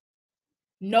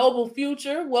 Noble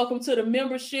Future, welcome to the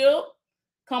membership.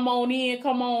 Come on in,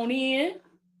 come on in.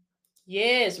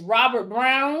 Yes, Robert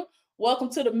Brown, welcome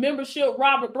to the membership,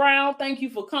 Robert Brown. Thank you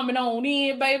for coming on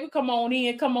in, baby. Come on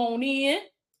in, come on in.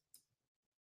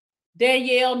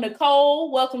 Danielle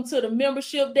Nicole, welcome to the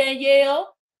membership,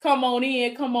 Danielle. Come on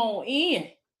in, come on in.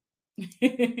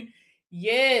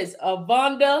 Yes,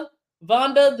 Vonda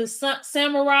the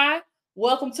Samurai,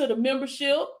 welcome to the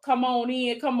membership. Come on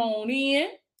in, come on in.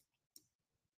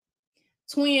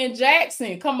 Twin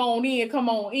Jackson, come on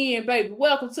in, baby.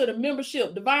 Welcome to the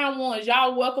membership. Divine Ones,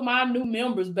 y'all welcome our new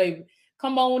members, baby.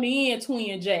 Come on in,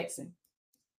 Twin Jackson.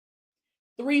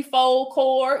 Threefold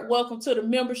Cord, welcome to the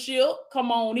membership. Come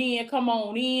on in, come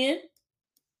on in.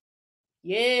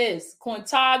 Yes,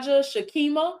 Quintaja,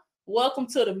 Shakima, welcome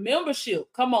to the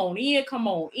membership. Come on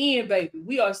in, baby.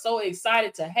 We are so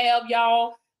excited to have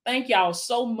y'all. Thank y'all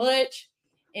so much.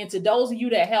 And to those of you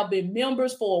that have been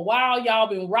members for a while, y'all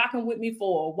been rocking with me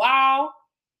for a while.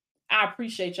 I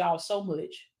appreciate y'all so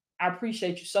much. I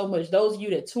appreciate you so much. Those of you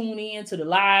that tune in to the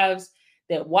lives,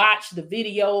 that watch the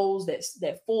videos,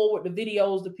 that forward the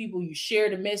videos to people, you share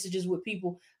the messages with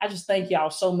people. I just thank y'all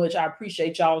so much. I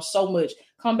appreciate y'all so much.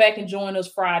 Come back and join us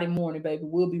Friday morning, baby.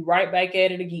 We'll be right back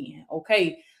at it again.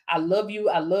 Okay. I love you.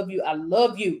 I love you. I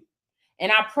love you. And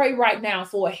I pray right now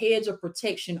for a hedge of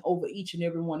protection over each and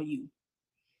every one of you.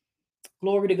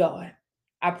 Glory to God.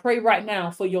 I pray right now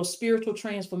for your spiritual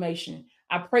transformation.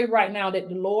 I pray right now that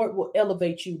the Lord will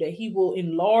elevate you, that he will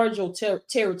enlarge your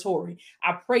territory.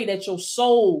 I pray that your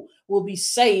soul will be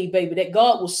saved, baby, that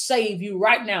God will save you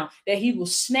right now, that he will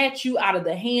snatch you out of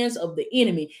the hands of the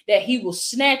enemy, that he will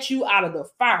snatch you out of the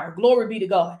fire. Glory be to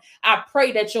God. I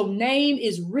pray that your name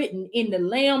is written in the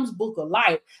Lamb's book of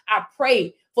life. I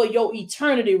pray for your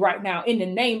eternity right now in the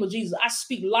name of Jesus. I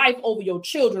speak life over your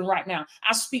children right now.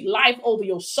 I speak life over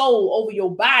your soul, over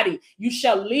your body. You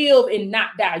shall live and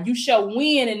not die. You shall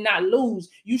win and not lose.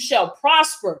 You shall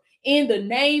prosper in the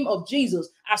name of Jesus.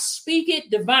 I speak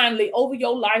it divinely over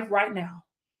your life right now,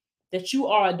 that you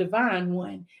are a divine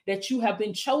one, that you have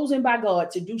been chosen by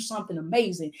God to do something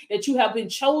amazing, that you have been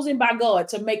chosen by God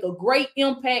to make a great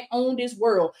impact on this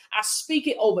world. I speak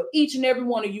it over each and every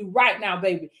one of you right now,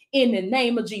 baby, in the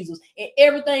name of Jesus. And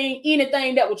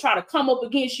anything that will try to come up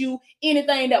against you,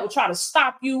 anything that will try to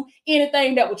stop you,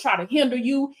 anything that will try to hinder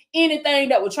you, anything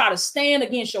that will try to stand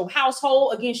against your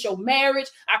household, against your marriage,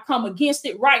 I come against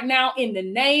it right now in the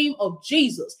name of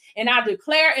Jesus. And I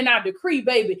declare and I decree,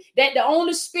 baby, that the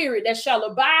only spirit that shall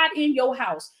abide in your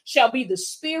house shall be the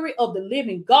spirit of the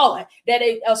living God, that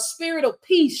a spirit of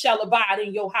peace shall abide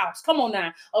in your house. Come on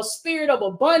now. A spirit of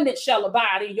abundance shall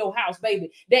abide in your house,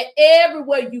 baby, that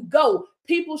everywhere you go,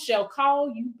 people shall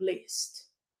call you blessed.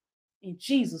 In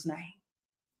Jesus' name.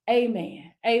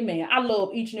 Amen. Amen. I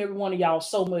love each and every one of y'all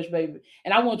so much, baby.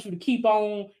 And I want you to keep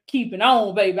on keeping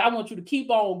on, baby. I want you to keep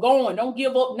on going. Don't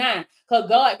give up now, because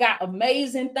God got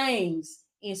amazing things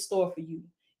in store for you.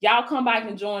 Y'all come back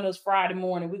and join us Friday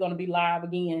morning. We're going to be live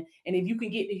again. And if you can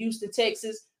get to Houston,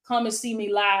 Texas, come and see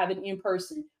me live and in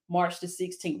person March the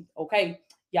 16th. Okay.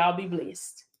 Y'all be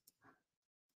blessed.